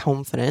bit of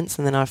confidence.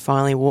 And then I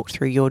finally walked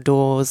through your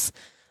doors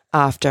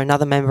after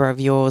another member of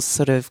yours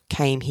sort of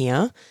came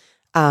here.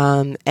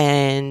 And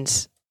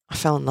I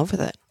fell in love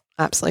with it.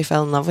 Absolutely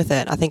fell in love with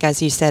it. I think,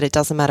 as you said, it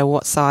doesn't matter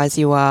what size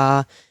you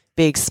are,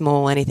 big,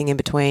 small, anything in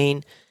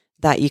between,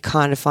 that you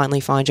kind of finally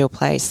find your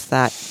place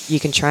that you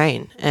can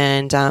train.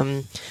 And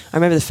I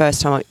remember the first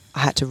time I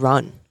had to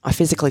run, I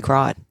physically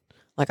cried.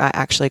 Like, I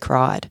actually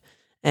cried.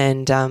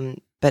 And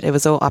but it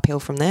was all uphill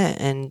from there,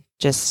 and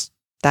just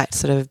that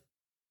sort of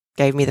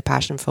gave me the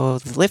passion for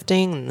the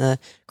lifting and the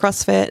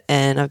CrossFit,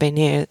 and I've been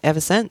here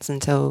ever since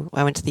until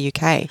I went to the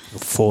UK.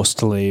 Forced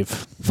to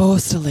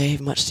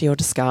leave, much to your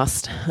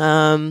disgust.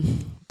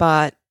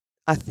 But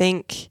I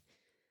think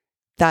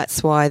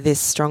that's why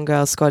this Strong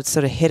Girl Squad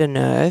sort of hit a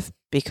nerve,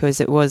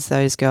 because it was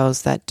those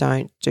girls that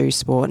don't do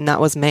sport, and that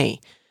was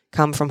me.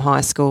 Come from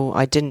high school,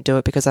 I didn't do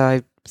it because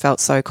I felt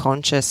so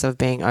conscious of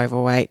being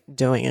overweight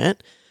doing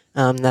it,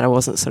 that I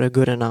wasn't sort of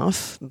good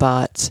enough.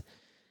 But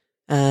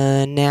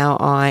now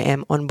I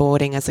am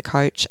onboarding as a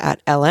coach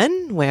at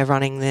LN. We're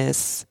running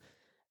this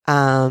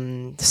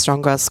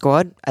Strong Girl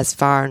Squad as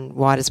far and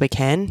wide as we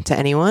can to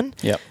anyone.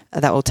 Yep.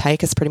 That will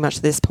take us pretty much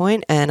to this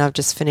point. And I've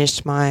just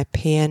finished my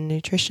PN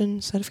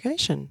nutrition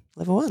certification,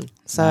 level 1.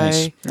 So,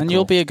 nice. And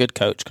you'll be a good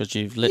coach because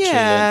you've literally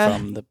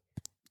learned from the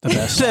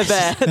best.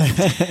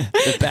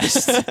 The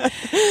best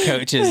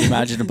coaches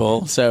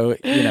imaginable. So,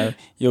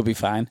 you'll be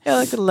fine. Yeah,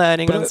 like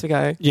learning as we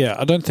go. Yeah,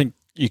 I don't think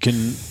you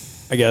can,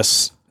 I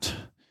guess,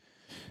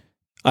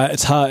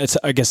 it's hard.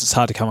 I guess it's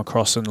hard to come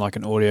across in like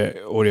an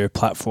audio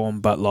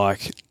platform, but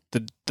like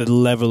the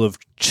level of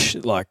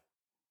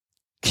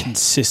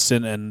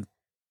consistent and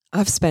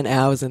I've spent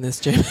hours in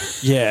this gym.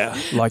 Yeah,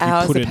 like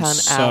hours you put in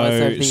hours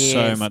over the so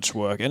years. much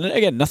work, and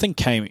again, nothing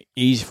came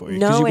easy for you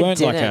No, you it weren't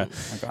didn't.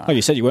 like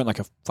you said, you weren't like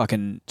a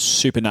fucking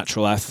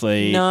supernatural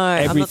athlete. No,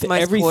 I'm not the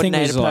most everything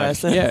was coordinated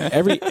like person.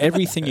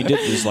 everything you did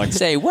was like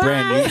Say what?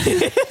 brand new.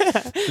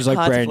 It was like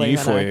Hard to brand new believe,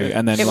 I for know, you, but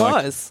and then it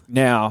like was.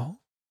 now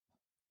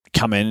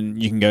come in,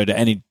 and you can go to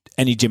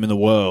any gym in the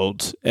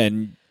world,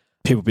 and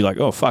people be like,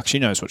 "Oh fuck, she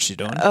knows what she's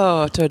doing."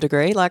 Oh, to a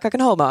degree. Like I can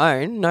hold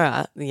my own.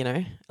 No,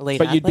 elite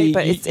But you'd athlete. be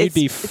But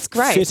it's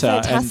great. It's fitter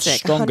and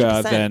fantastic, stronger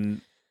 100%.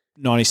 than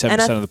 97% of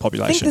the I think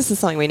population. this is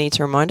something we need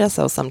to remind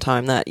ourselves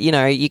sometime that, you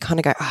kind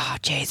of go, oh,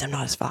 geez, I'm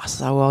not as fast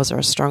as I was or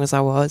as strong as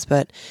I was.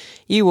 But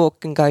you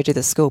walk and go to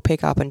the school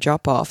pickup and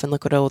drop off and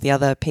look at all the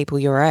other people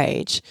your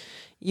age.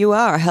 You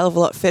are a hell of a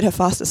lot fitter,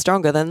 faster,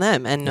 stronger than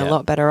them and a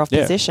lot better off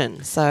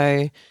position.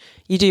 So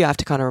you do have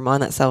to kind of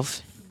remind that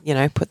self,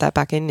 put that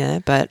back in there.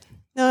 But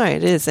no,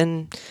 it is.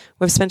 And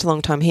we've spent a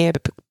long time here,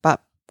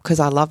 but because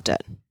I loved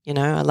it.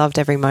 I loved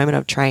every moment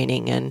of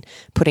training and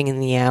putting in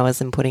the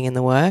hours and putting in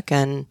the work.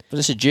 But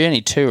it's a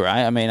journey too,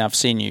 right? I mean, I've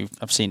seen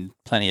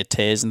plenty of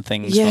tears and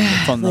things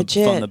from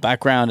the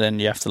background, and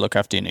you have to look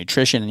after your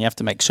nutrition, and you have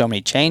to make so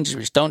many changes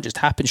which don't just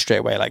happen straight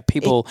away. Like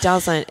people, it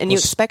doesn't, and you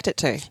expect it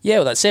to. Yeah,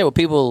 well, that's it. Well,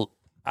 people,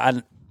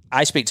 and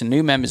I speak to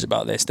new members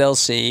about this. They'll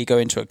go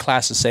into a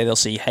class and say they'll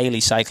see Hayley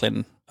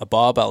cycling a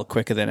barbell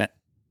quicker than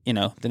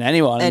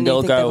anyone, and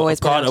they'll go, "Oh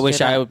God, I wish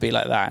I would be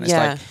like that." And it's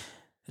like,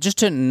 it just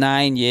took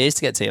 9 years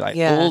to get to you. Like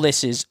all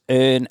this is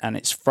earned, and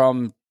it's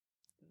from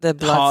the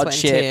blood,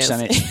 hardships, sweat,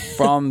 and it's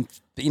from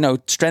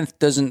strength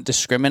doesn't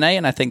discriminate,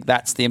 and I think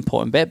that's the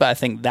important bit. But I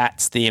think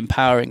that's the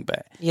empowering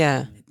bit.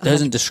 Yeah, it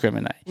doesn't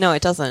discriminate. No,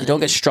 it doesn't. You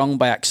don't get strong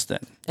by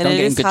accident. And don't it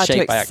get is in good hard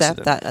shape to by accept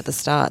accident. that at the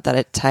start that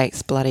it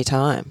takes bloody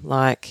time.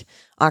 Like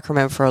I can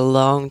remember for a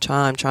long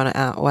time trying to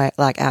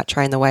out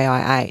train the way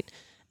I ate,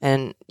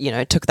 And,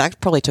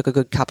 probably took a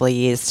good couple of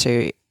years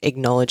to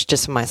acknowledge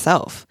just for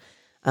myself.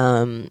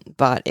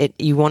 But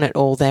you want it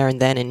all there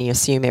and then, and you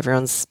assume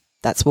everyone's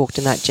that's walked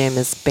in that gym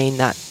has been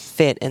that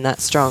fit and that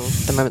strong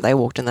the moment they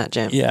walked in that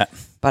gym. Yeah.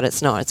 But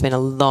it's not. It's been a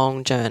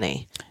long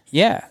journey.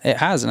 Yeah, it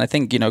has. And I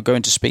think,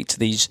 going to speak to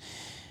these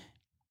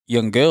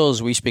young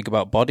girls, we speak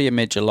about body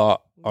image a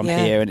lot on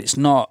here, and it's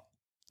not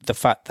the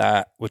fact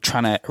that we're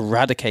trying to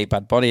eradicate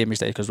bad body image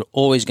days, because we're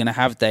always going to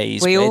have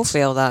days. We all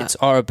feel that. It's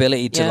our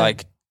ability to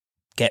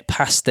get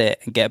past it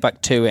and get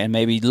back to it, and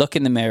maybe look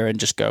in the mirror and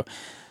just go,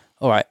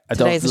 all right,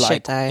 today's a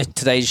shit day.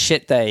 Today's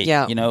shit day.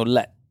 Yeah.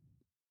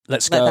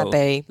 Let's go. Let that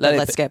be.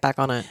 Let's get back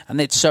on it. And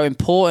it's so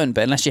important,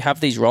 but unless you have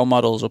these role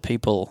models or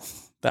people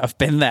that have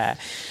been there,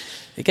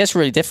 it gets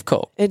really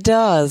difficult. It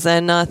does.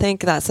 And I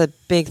think that's a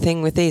big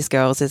thing with these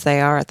girls is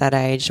they are at that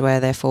age where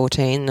they're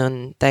 14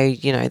 and they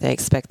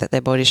expect that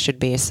their bodies should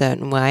be a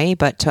certain way,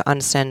 but to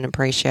understand and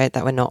appreciate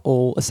that we're not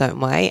all a certain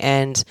way,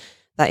 and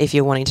that if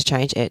you're wanting to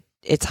change it,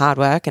 it's hard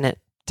work and it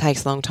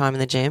takes a long time in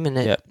the gym,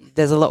 and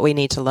there's a lot we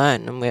need to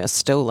learn, and we're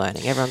still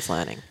learning. Everyone's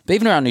learning. But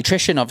even around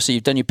nutrition, obviously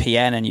you've done your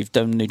PN and you've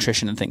done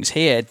nutrition and things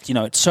here.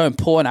 It's so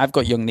important. I've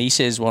got young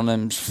nieces. One of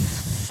them's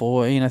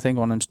 14, I think.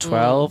 One of them's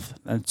 12.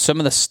 And some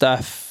of the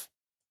stuff,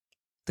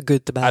 the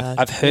good, the bad,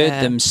 I've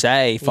heard them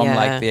say from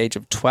like the age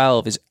of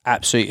 12 is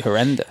absolutely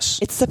horrendous.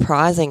 It's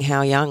surprising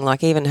how young,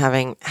 like even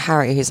having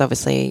Harry, who's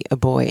obviously a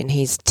boy and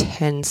he's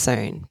 10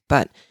 soon,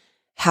 but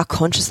how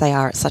conscious they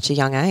are at such a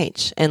young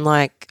age. And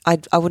like,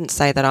 I wouldn't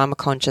say that I'm a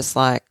conscious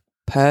like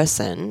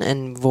person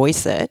and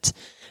voice it,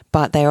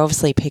 but they're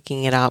obviously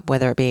picking it up,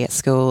 whether it be at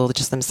school or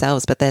just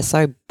themselves, but they're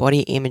so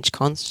body image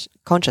conscious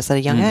at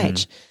a young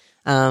age.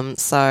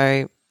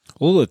 So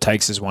all it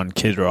takes is one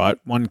kid, right?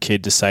 One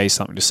kid to say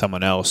something to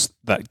someone else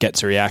that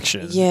gets a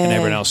reaction, and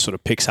everyone else sort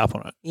of picks up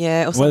on it.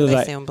 Yeah, or something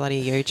they see on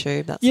bloody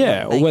YouTube.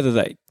 Or whether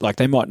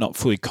they might not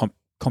fully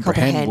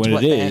comprehend what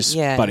it is,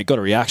 but it got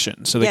a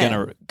reaction, so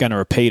they're going to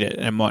repeat it,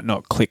 and it might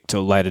not click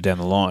till later down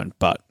the line.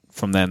 But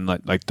from then,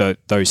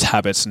 those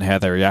habits and how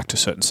they react to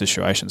certain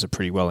situations are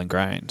pretty well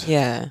ingrained.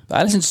 Yeah, but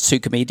I listened to two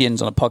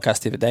comedians on a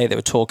podcast the other day that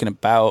were talking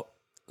about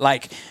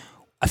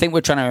I think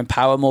we're trying to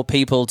empower more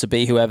people to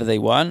be whoever they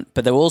want,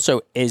 but there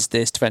also is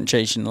this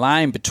differentiation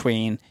line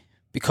between,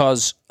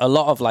 because a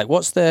lot of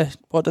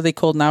what are they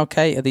called now,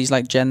 Kate? Are these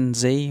like Gen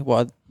Z?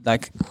 What are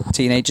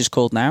teenagers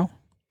called now?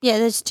 Yeah,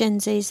 there's Gen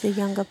Zs, the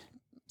younger.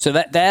 So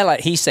that they're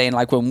he's saying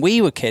when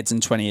we were kids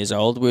and 20 years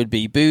old, we'd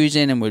be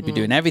boozing and we'd be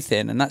doing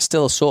everything, and that's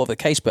still sort of the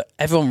case, but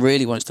everyone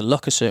really wants to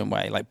look a certain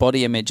way, like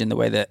body image in the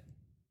way that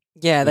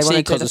they want to do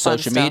because the of fun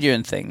social stuff. media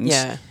and things.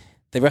 Yeah.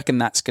 They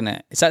reckon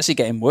it's actually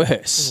getting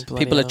worse.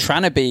 People are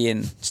trying to be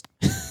in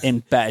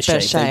better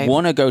shape. They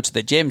want to go to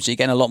the gym, so you're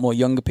getting a lot more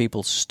younger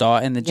people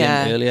starting the gym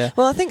earlier.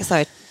 Well, I think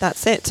so.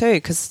 That's it too,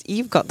 because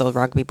you've got the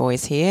rugby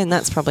boys here, and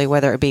that's probably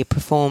whether it be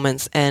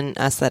performance and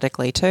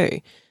aesthetically too.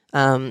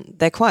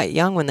 They're quite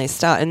young when they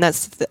start, and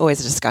that's always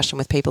a discussion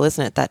with people,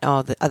 isn't it? That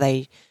are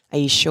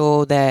you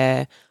sure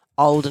they're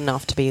old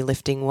enough to be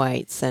lifting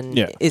weights, and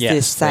is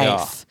this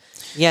safe?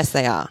 Yes,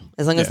 they are.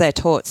 As long as they're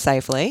taught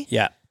safely.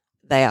 Yeah.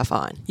 They are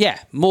fine. Yeah,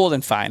 more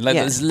than fine.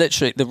 There's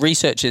literally, the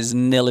research is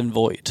nil and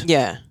void.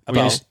 Yeah.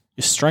 Your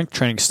strength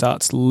training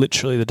starts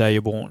literally the day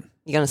you're born.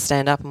 You're going to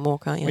stand up and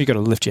walk, aren't you? Well, you got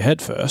to lift your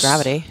head first.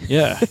 Gravity.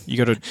 Yeah, you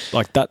got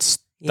to that's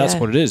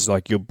what it is.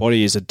 Your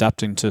body is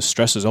adapting to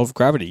stresses of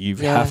gravity. You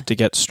have to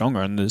get stronger,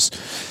 and there's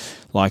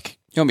you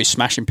won't be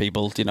smashing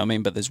people, do you know what I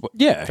mean? But there's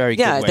very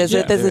good ways.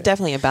 There's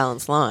definitely a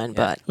balanced line,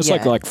 but it's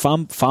like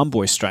farm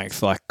boy strength,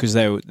 because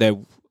they're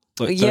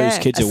those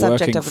kids are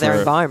working of their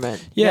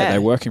environment. They're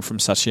working from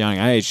such a young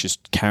age,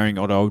 just carrying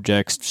odd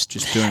objects,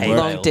 just doing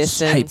long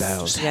distance, hay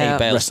bales,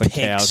 wrestling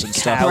pigs, cows and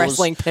stuff.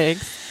 Wrestling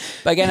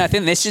pigs. But again, I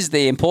think this is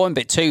the important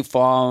bit too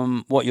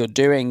from what you're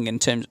doing in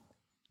terms.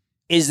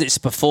 Is this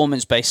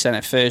performance-based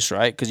centre first,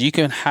 right? Because you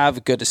can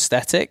have good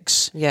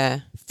aesthetics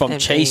from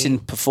chasing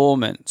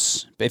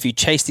performance, but if you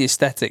chase the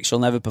aesthetics, you'll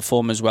never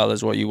perform as well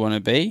as what you want to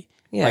be.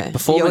 Yeah.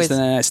 Performance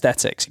then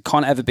aesthetics. It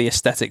can't ever be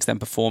aesthetics then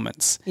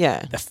performance.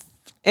 Yeah.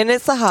 And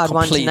it's a hard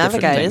one to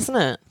navigate, thing. isn't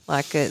it?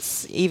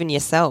 It's even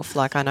yourself.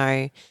 I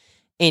know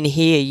in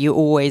here you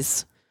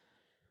always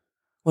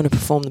want to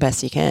perform the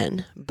best you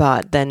can,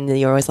 but then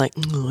you're always I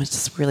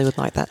just really would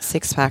like that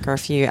six-pack or a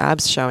few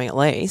abs showing at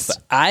least.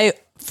 But I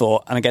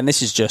thought, and again,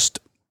 this is just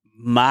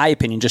my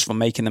opinion, just from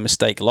making the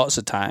mistake lots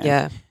of times.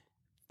 Yeah.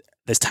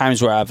 There's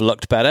times where I've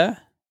looked better,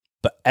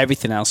 but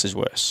everything else is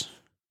worse.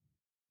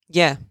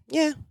 Yeah.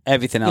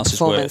 Everything else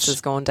is worse. Performance has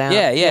gone down.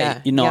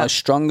 Yeah. You're not as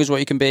strong as what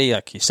you can be,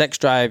 your sex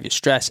drive, your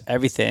stress,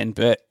 everything,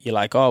 but you're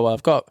I've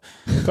got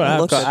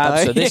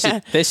abs, so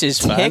this is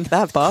fun. Tick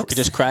that box.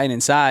 You're just crying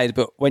inside,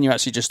 but when you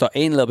actually just start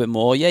eating a little bit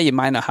more, you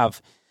might not have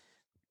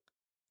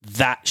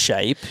that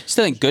shape.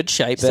 Still in good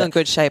shape. Still in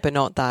good shape, but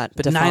not that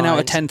But defined. 9 out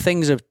of 10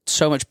 things are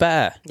so much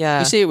better. Yeah.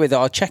 You see it with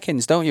our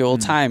check-ins, don't you, all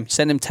the time?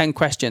 Send them 10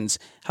 questions.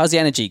 How's the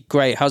energy?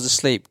 Great. How's the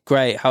sleep?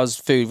 Great. How's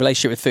food?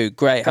 Relationship with food?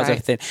 Great. How's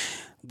everything?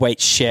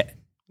 Weight, shit.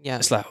 Yeah.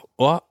 It's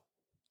what?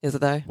 Is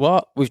it though?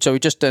 What? We've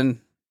just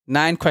done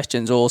 9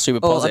 questions, all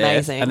super All positive,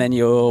 amazing. and then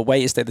your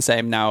weight is stay the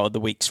same now, or the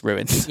week's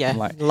ruined. Yeah,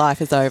 Like,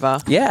 life is over.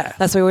 yeah.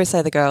 That's what we always say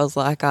to the girls,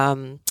 like,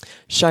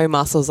 show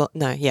muscles.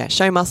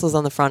 Show muscles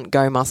on the front,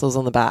 go muscles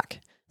on the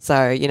back.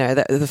 So, you know,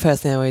 the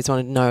first thing I always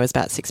wanted to know is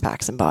about six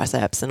packs and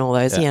biceps and all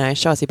those, you know,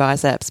 show us your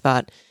biceps.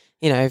 But,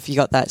 you know, if you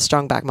got that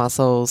strong back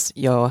muscles,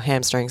 your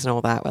hamstrings and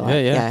all that, we're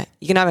like, yeah,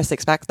 you can have a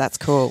six pack, that's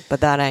cool,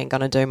 but that ain't going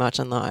to do much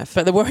in life.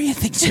 But the worrying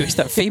thing too is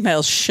that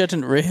females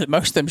shouldn't really,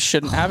 most of them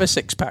shouldn't have a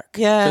 6-pack.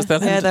 Yeah,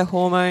 because their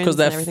hormones because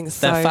and everything's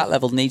their so... fat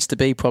level needs to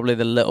be probably a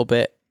little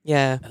bit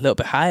higher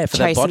for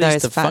their chasing bodies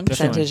those to fat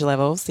function. percentage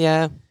levels,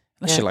 yeah.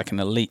 Unless you're like an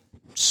elite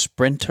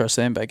sprinter or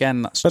something, but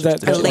again, that's But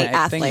just that- a Elite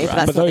genetic thing, athlete, right?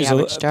 but But not the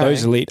average Joe.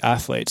 those elite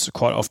athletes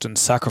quite often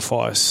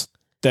sacrifice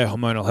their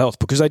hormonal health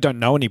because they don't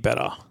know any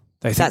better.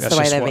 They think That's the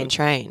way just they've what- been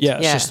trained. Yeah,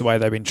 it's just the way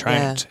they've been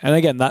trained. And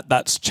again,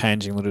 that's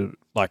changing a little,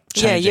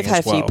 Yeah, you've had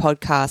as a few well.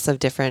 podcasts of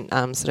different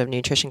sort of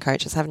nutrition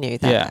coaches, haven't you,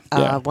 that Yeah.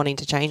 are wanting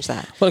to change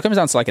that. Well, it comes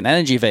down to like an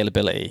energy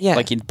availability. Yeah.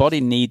 Like your body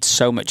needs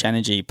so much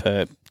energy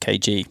per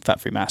kg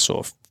fat-free mass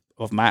or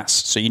of mass.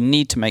 So you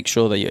need to make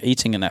sure that you're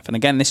eating enough. And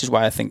again, this is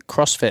why I think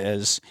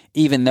CrossFitters,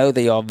 even though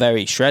they are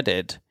very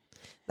shredded,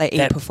 They eat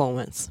They're-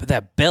 performance. but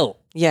they're built.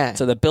 Yeah.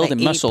 So they're building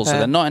They eat muscles. So per-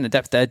 they're not in a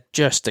depth. They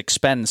just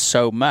expend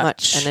so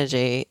much.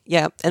 energy.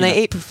 Yeah. And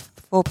they eat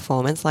for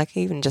performance, like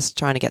even just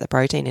trying to get the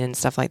protein in and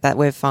stuff like that.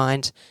 We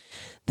find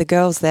the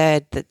girls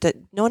there that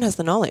no one has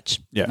the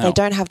knowledge. Yeah. They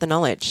don't have the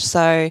knowledge.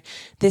 So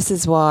this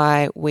is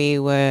why we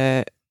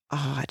were,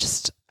 I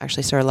just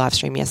actually saw a live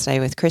stream yesterday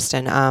with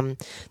Kristen.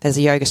 There's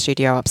a yoga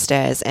studio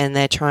upstairs and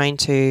they're trying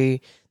to,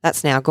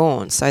 that's now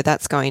gone. So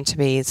that's going to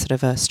be sort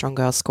of a Strong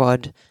Girl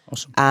Squad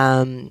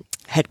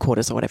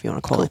headquarters or whatever you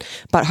want to call it.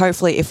 But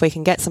hopefully if we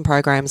can get some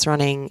programs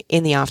running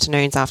in the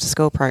afternoons, after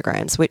school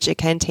programs, which it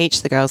can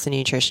teach the girls the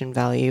nutrition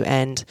value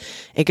and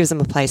it gives them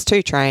a place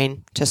to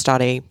train, to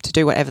study, to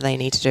do whatever they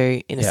need to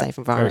do in a safe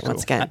environment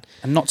once again.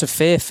 And not to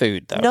fear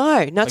food, though.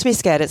 No, not to be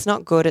scared. It's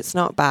not good. It's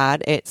not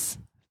bad. It's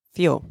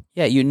fuel.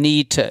 Yeah, you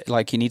need to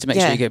make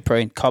sure you get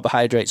protein.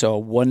 Carbohydrates are a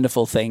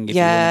wonderful thing if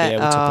you want to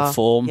be able to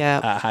perform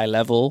at a high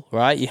level,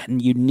 right?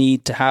 You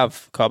need to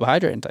have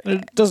carbohydrate intake.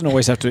 It doesn't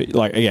always have to,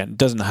 it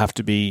doesn't have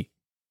to be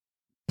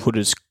put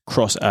as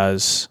cross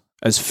as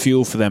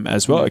fuel for them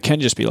as well. It can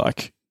just be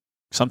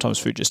sometimes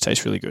food just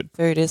tastes really good.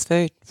 Food is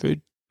food.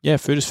 Food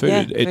is food.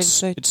 Yeah, It's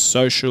food. it's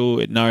social.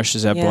 It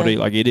nourishes our body.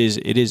 It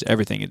is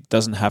everything. It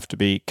doesn't have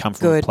to come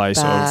from Good, a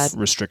place bad. of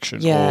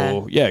restriction Yeah.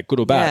 or good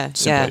or bad.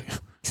 Simply.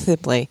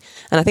 Simply.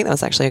 And I think that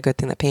was actually a good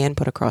thing that PN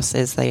put across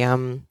is they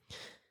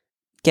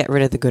get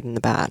rid of the good and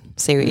the bad.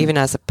 See, even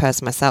as a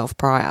person myself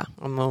prior,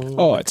 I'm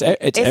all, It's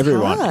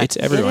everyone. hard. It's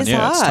everyone. It is It's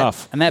hard.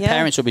 tough. And their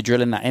parents will be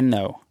drilling that in,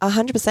 though.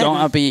 100%.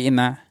 Don't be eating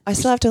that. I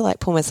still have to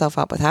pull myself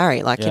up with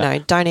Harry.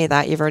 Don't eat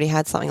that. You've already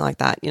had something like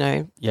that.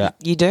 Yeah.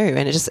 You do.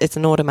 And it's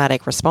an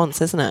automatic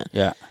response, isn't it?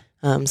 Yeah.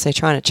 So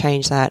trying to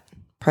change that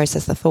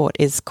process of thought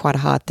is quite a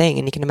hard thing.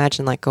 And you can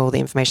imagine all the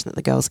information that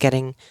the girl's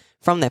getting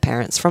from their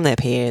parents, from their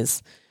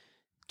peers,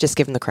 just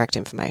give them the correct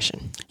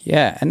information.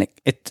 Yeah, and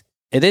it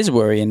is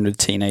worrying with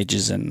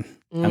teenagers and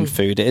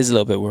food. It is a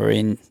little bit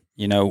worrying,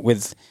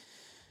 with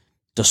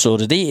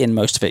disordered eating.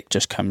 Most of it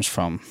just comes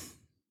from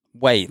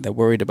weight. They're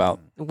worried about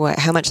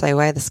How much they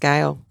weigh, the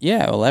scale.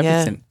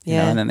 everything.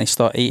 Yeah. And then they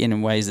start eating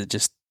in ways that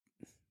just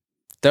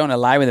don't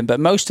align with them.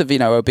 But most of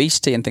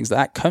obesity and things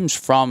like that comes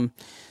from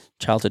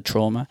childhood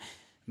trauma.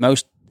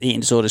 Most eating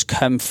disorders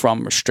come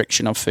from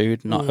restriction of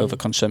food, not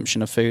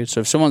overconsumption of food. So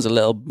if someone's a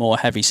little more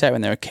heavy set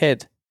when they're a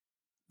kid,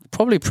 they're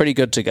probably pretty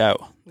good to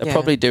go. They're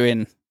probably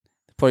doing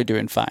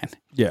fine.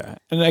 Yeah,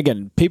 and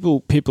again,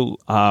 people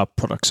are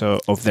products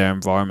of their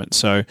environment,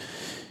 so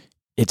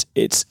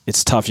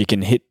it's tough. You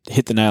can hit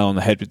the nail on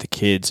the head with the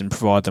kids and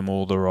provide them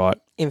all the right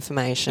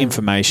Information.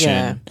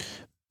 information,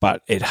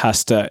 but it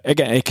has to.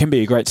 Again, it can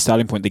be a great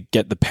starting point to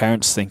get the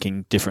parents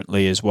thinking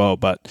differently as well.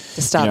 But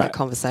To start that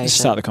conversation.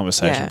 start the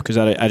conversation Yeah. because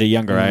at a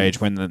younger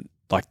age, when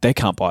they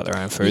can't buy their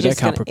own food, You're they just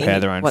can't gonna prepare eat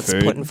their own what's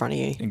food. put in front of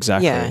you.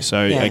 Exactly. Yeah,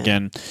 So yeah.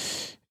 again,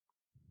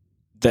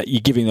 that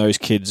you're giving those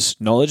kids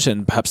knowledge,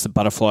 and perhaps the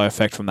butterfly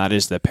effect from that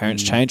is their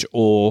parents change,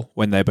 or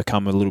when they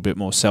become a little bit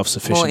more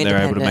self-sufficient, More they're able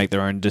to independent. make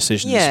their own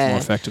decisions Yeah. more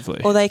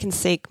effectively. Or they can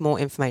seek more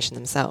information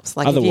themselves. If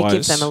you give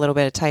Otherwise- them a little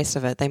bit of taste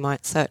of it, they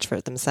might search for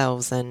it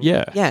themselves. And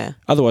Yeah.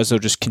 Otherwise, they'll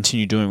just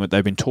continue doing what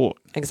they've been taught.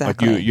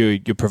 Exactly. You're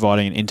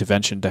providing an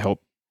intervention to help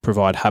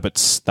provide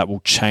habits that will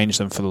change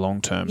them for the long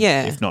term,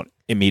 Yeah. if not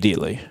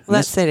immediately. Well,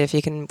 that's it. If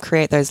you can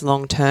create those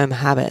long-term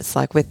habits,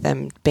 with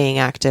them being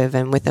active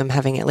and with them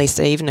having at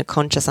least even a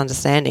conscious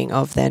understanding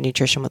of their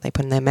nutrition, what they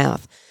put in their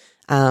mouth.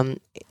 I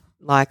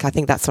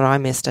think that's what I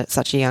missed at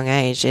such a young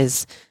age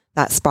is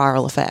that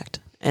spiral effect.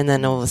 And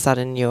then all of a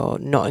sudden you're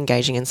not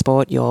engaging in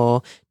sport.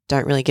 You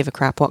don't really give a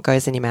crap what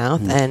goes in your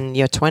mouth and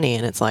you're 20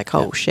 and it's like,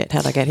 oh shit,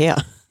 how'd I get here?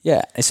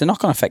 Yeah, it's a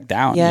knock-on effect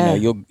down. Yeah.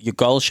 Your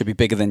goals should be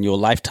bigger than your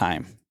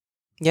lifetime.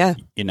 Yeah.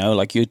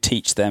 You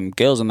teach them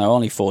girls and they're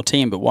only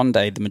 14, but one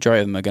day the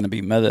majority of them are going to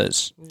be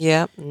mothers.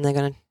 Yeah. And they're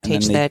going to And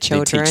teach then their they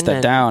children. teach that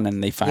and- down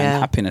and they find Yeah.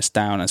 happiness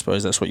down. I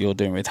suppose that's what you're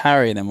doing with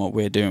Harry and then what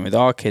we're doing with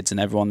our kids and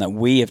everyone that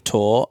we have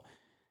taught.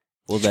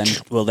 will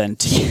then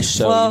teach.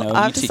 So Well, I you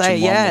have to teach say,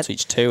 them one, yeah. we'll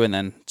teach two, and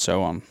then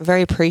so on.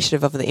 Very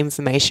appreciative of the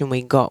information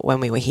we got when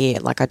we were here.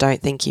 Like, I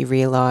don't think you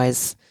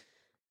realise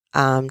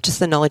just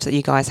the knowledge that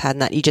you guys had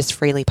and that you just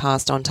freely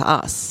passed on to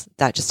us.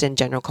 That just in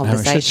general Man, we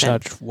should conversation.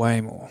 charge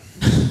way more.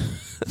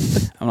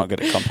 I'm not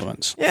good at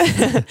compliments.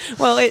 Yeah.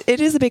 Well, it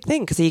is a big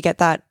thing because you get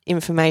that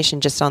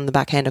information just on the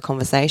back end of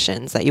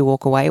conversations that you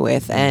walk away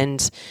with,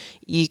 and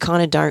you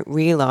kind of don't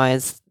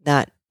realise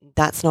that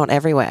that's not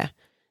everywhere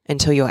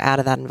until you're out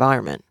of that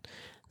environment.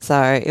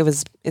 So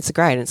it's a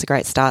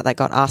great start that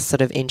got us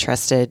sort of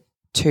interested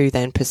to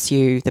then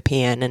pursue the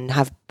PN and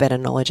have better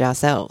knowledge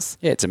ourselves.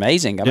 Yeah, it's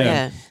amazing. I mean,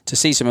 Yeah. to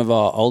see some of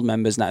our old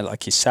members now,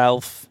 like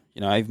yourself,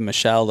 even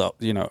Michelle, that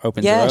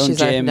opens Yeah, her own she's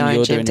gym. opened her own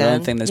You're gym doing your own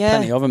down. thing. There's Yeah.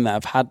 plenty of them that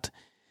have had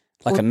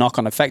like a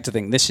knock-on effect to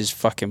think this is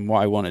fucking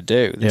what I want to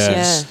do. This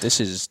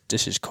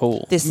is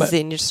cool. This is the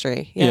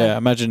industry. Yeah.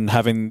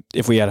 Imagine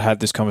if we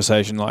had this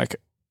conversation like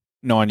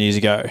 9 years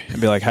ago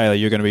and be like, hey,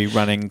 you're going to be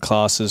running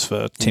classes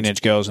for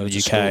teenage girls in the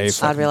UK.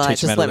 schools. I'd be like,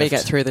 just let me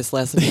get through this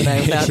lesson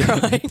today without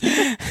crying.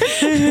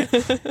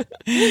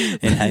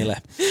 Inhaler.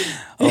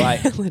 All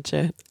right.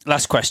 Legit.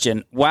 Last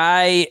question.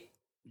 Why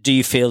do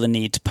you feel the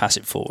need to pass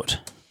it forward?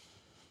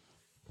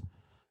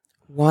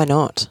 Why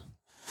not?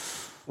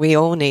 We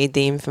all need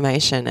the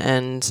information,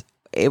 and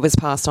it was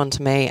passed on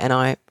to me, and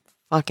I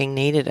fucking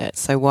needed it.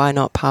 So why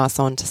not pass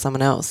on to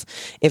someone else?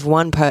 If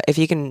if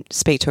you can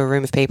speak to a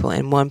room of people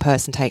and one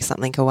person takes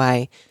something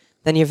away,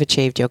 then you've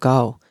achieved your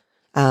goal.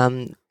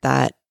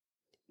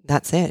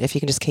 That's it. If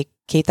you can just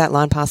keep that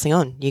line passing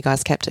on, you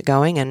guys kept it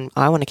going, and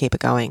I want to keep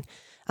it going.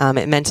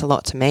 It meant a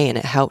lot to me, and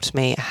it helped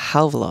me a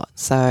hell of a lot.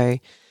 So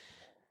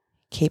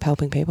keep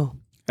helping people.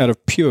 Out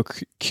of pure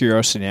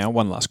curiosity now,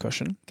 one last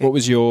question. Okay. What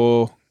was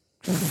your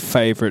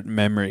favourite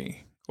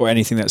memory or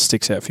anything that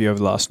sticks out for you over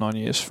the last 9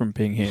 years from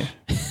being here?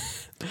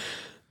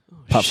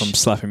 Apart from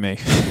slapping me.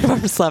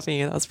 I'm slapping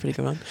you. That was a pretty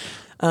good one.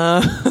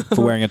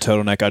 For wearing a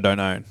turtleneck I don't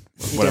own.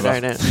 Whatever.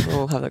 You don't know.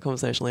 We'll have that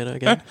conversation later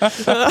again.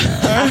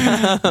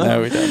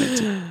 No, we don't need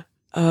to.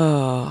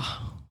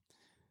 Oh,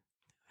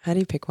 how do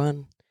you pick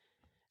one?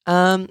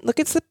 Look,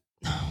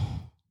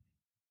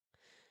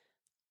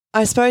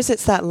 I suppose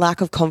it's that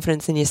lack of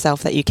confidence in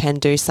yourself that you can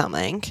do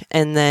something,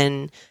 and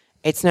then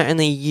it's not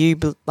only you,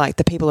 like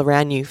the people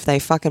around you, they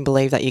fucking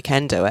believe that you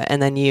can do it,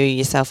 and then you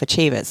yourself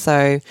achieve it.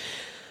 So,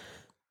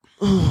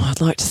 I'd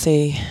like to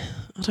see.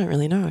 I don't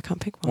really know. I can't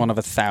pick one. One of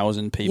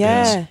 1,000 people.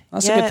 Yeah,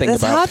 That's a good thing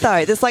that's about hard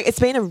though. There's it's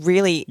been a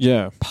really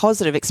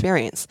positive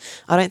experience.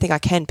 I don't think I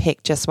can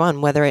pick just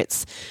one. Whether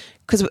it's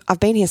because I've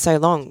been here so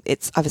long,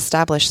 I've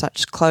established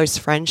such close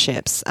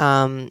friendships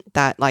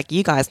that like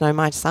you guys know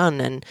my son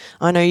and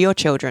I know your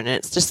children, and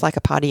it's just like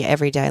a part of your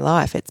everyday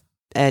life.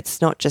 It's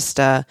not just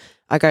I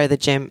go to the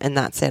gym and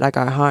that's it. I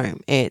go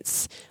home.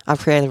 I've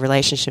created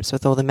relationships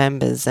with all the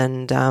members,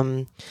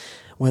 and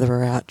whether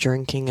we're out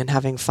drinking and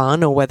having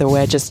fun or whether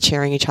we're just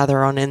cheering each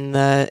other on in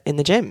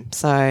the gym.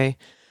 So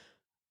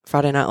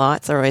Friday night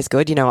lights are always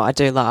good. You know what I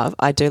do love?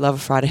 I do love a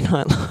Friday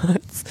night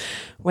lights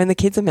when the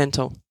kids are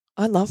mental.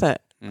 I love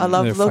it. I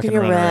love They're looking fucking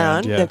running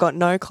around, They've got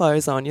no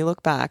clothes on. You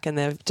look back and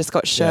they've just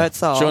got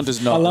shirts off. Sean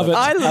does not. I love it.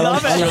 I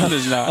love it. Sean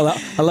does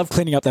not. I love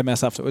cleaning up their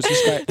mess afterwards.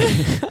 It's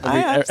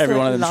great. Every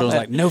one of them absolutely Sean's love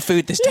like, no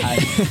food this time.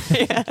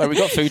 Yeah. Like, we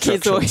got food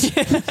trucks. Kids always-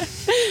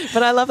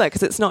 But I love that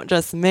because it's not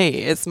just me.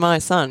 It's my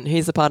son.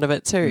 He's a part of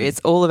it too. It's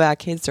all of our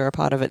kids are a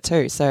part of it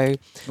too. So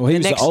Well, he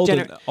was next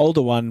the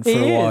older one for He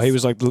a while. is. He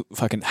was like, "Look,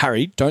 fucking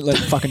Harry, don't let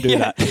him fucking do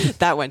that."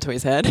 that went to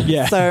his head.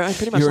 Yeah. So I'm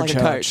pretty much You're like in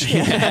a charge. coach.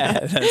 Yeah,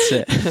 that's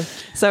it.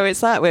 So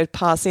it's like we're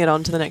passing it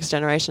on to the next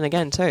generation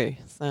again too.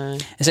 So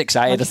It's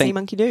exciting. monkey I see, think.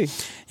 monkey do.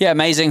 Yeah,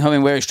 amazing. I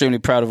mean, we're extremely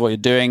proud of what you're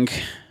doing.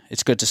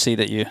 It's good to see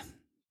that you're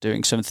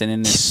doing something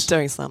in this.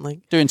 Doing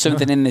something. Doing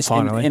something in this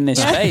Finally. in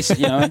this space,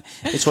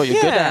 it's what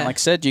you're good Yeah. at. Like I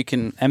said, you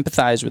can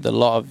empathize with a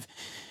lot of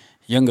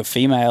younger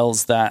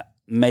females that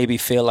maybe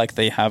feel like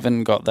they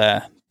haven't got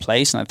their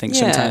place, and I think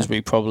Yeah. sometimes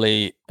we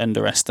probably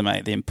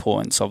underestimate the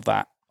importance of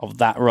that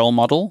role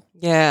model.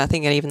 Yeah, I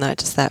think even though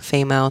just that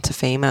female to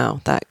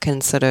female, that can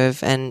sort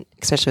of, and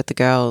especially with the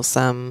girls,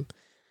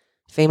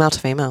 female to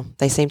female,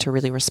 they seem to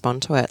really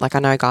respond to it. Like I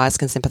know guys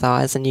can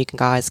sympathise and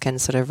guys can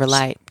sort of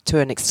relate to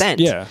an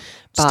extent. Yeah,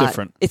 it's but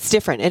different. It's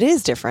different. It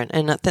is different.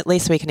 And at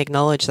least we can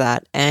acknowledge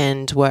that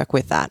and work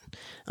with that.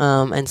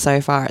 And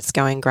so far it's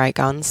going great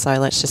guns. So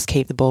let's just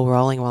keep the ball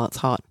rolling while it's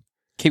hot.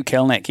 Keep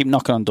killing it. Keep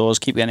knocking on doors.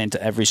 Keep getting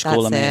into every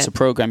school. That's I mean, it. it's a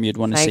program you'd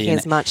want to see Making in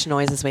as much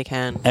noise as we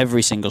can.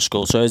 every single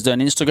school. So is there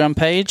an Instagram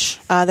page?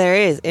 There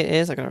is. It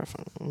is. I got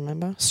to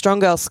remember. Strong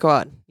Girl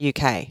Squad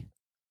UK.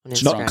 On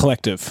It's not Instagram.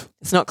 collective.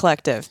 It's not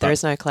collective. There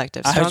is no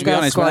collective. I have to be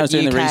honest, when I was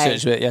doing the UK.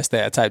 research of it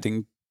yesterday, I typed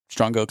in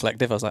Strong Girl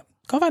Collective. I was like,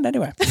 can't find it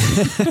anywhere.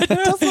 It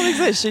does not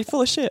exist. She's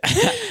full of shit.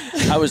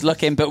 I was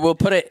looking, but we'll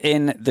put it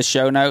in the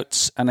show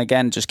notes. And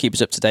again, just keep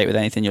us up to date with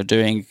anything you're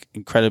doing.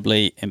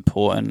 Incredibly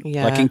important.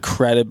 Yeah. Like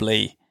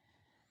incredibly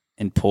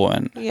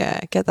important. Yeah,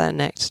 get that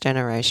next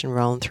generation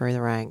rolling through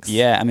the ranks.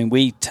 Yeah, I mean,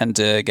 we tend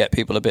to get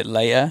people a bit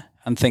later.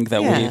 and think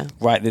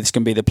that this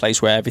can be the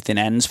place where everything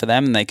ends for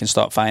them and they can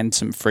start finding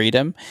some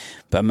freedom.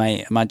 But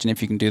mate, imagine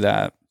if you can do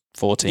that at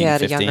 14,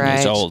 15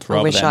 years old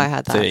rather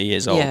than 30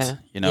 years old.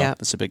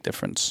 That's a big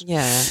difference.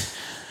 Yeah.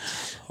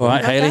 All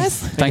right, Hayley,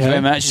 thank you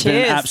very much. It's been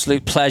an Cheers.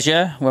 absolute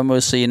pleasure. When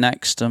we'll see you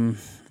next, I'm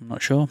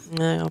not sure.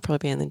 No, I'll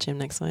probably be in the gym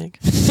next week.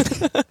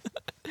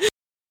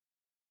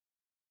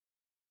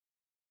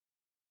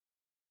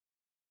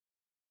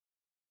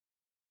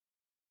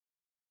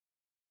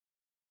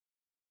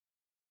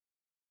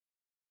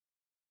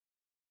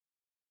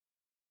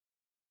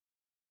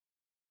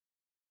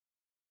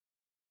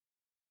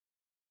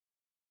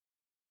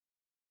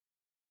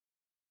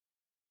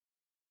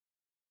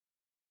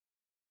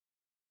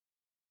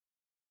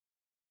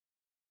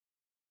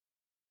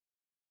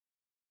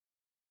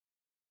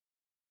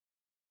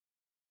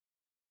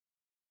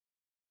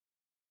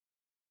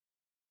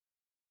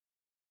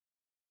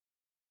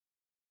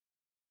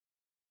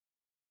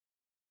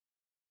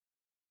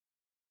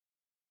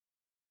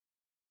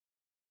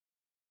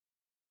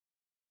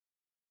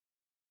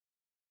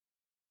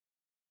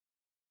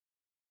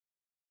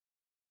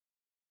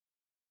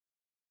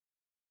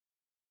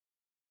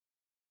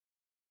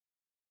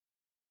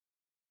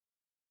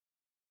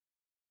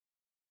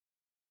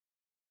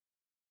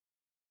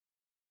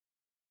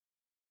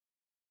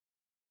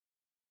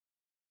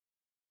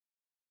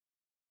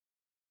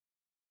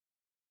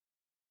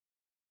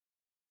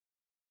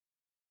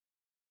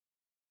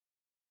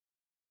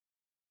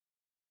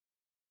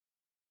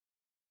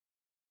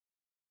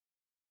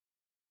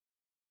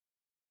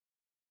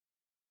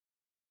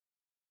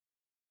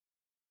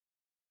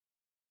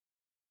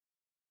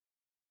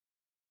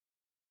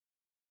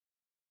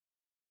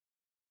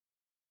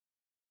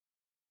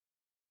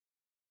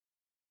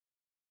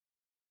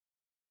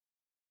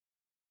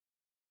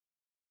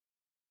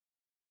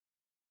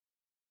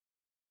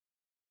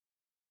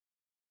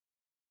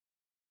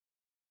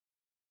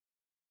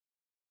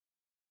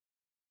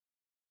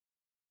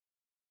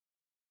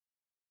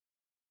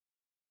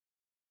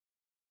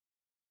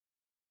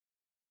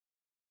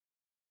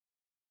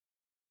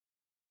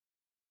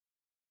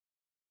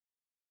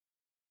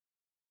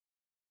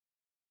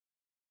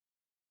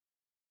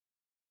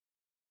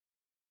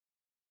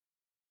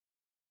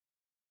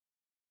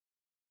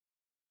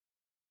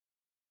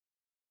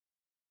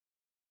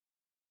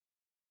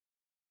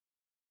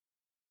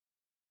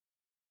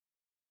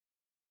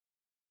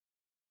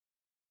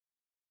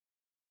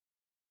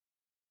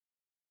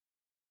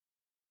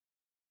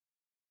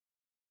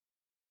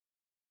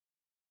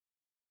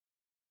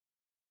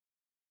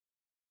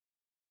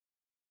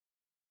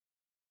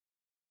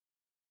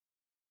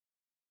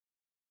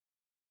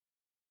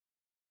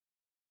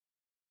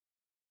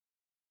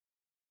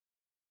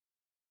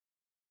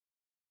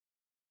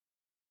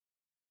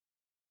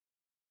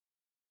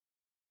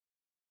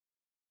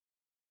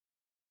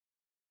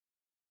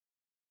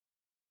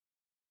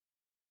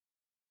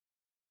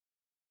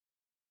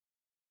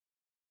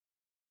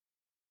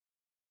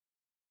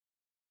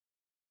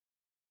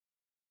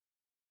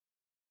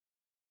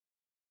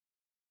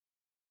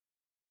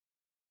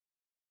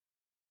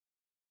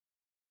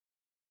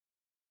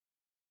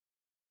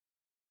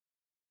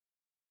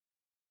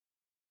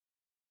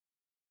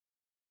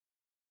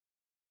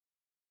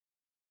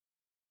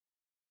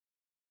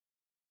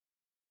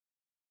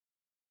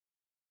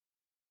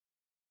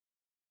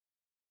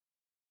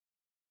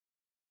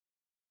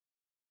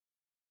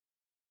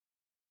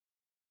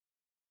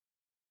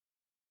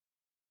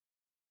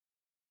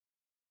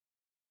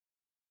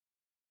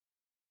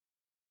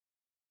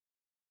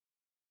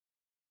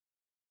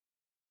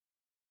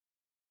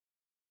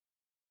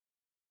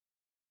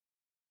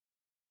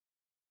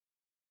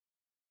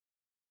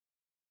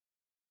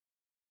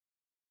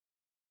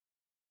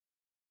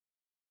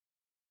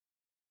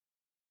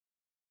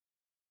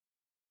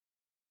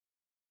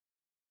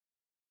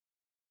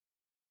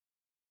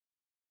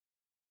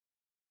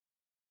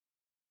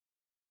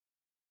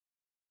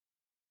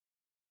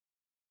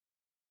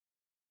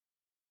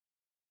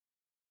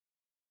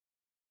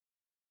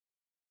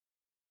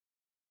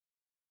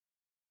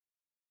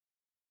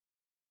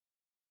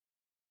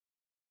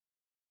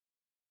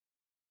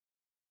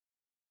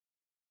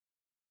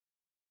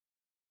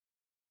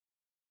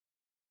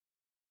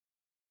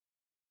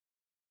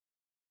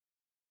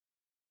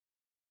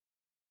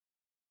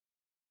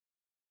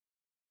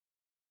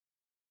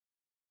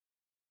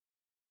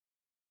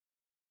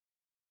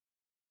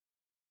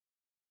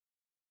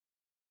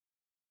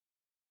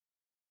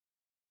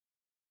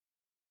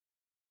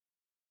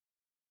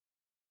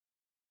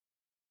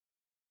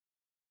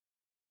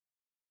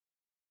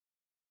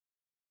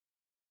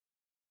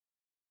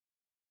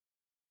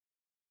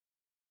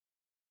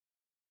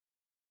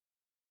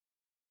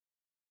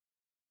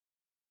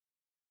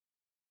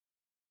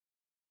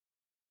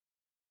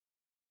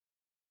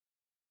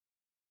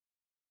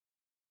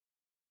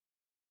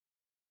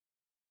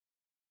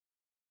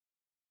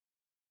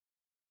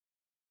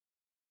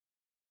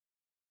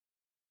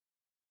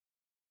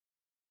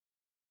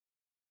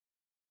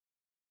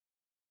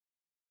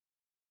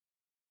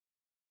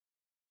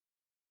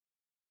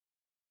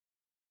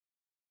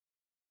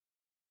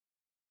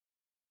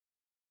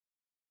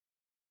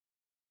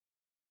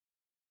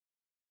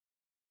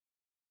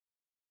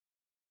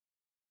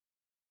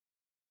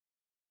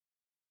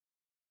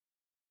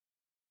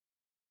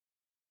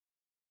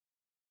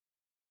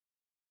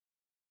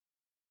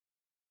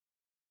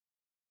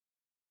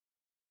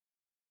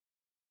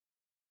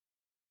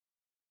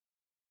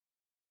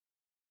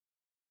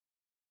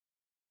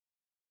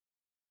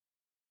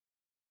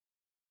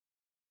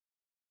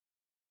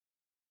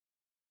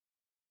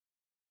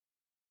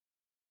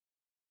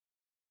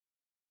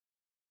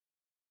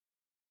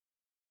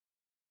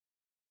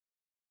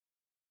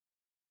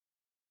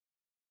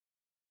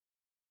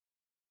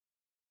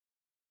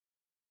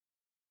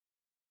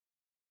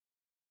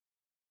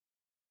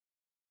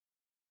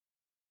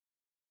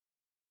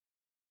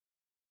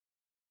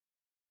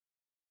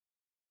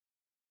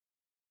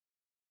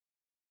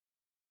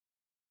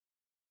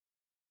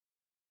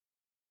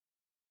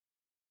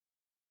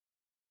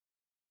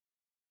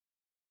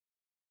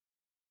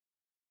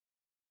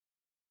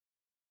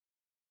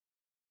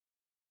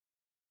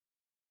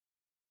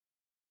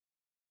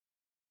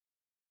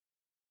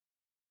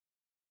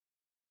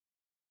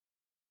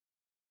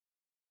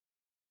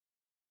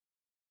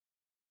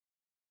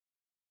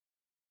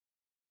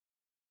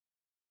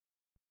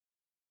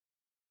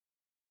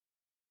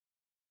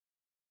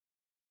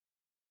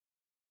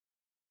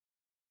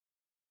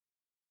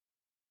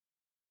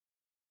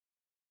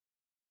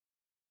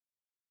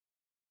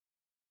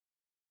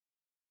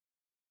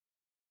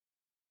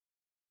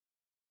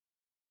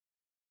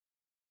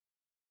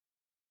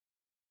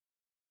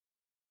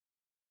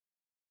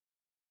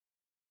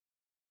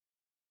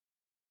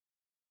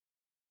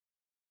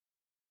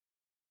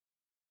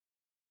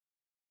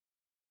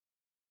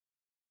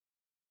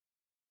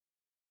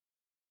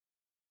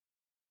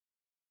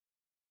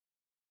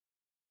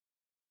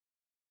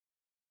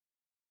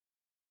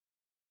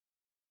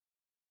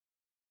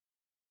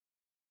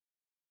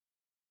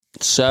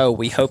 So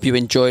we hope you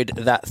enjoyed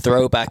that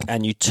throwback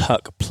and you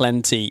took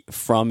plenty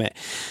from it.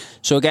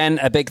 So again,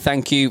 a big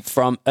thank you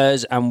from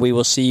us, and we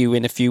will see you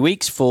in a few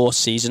weeks for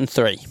season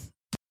 3.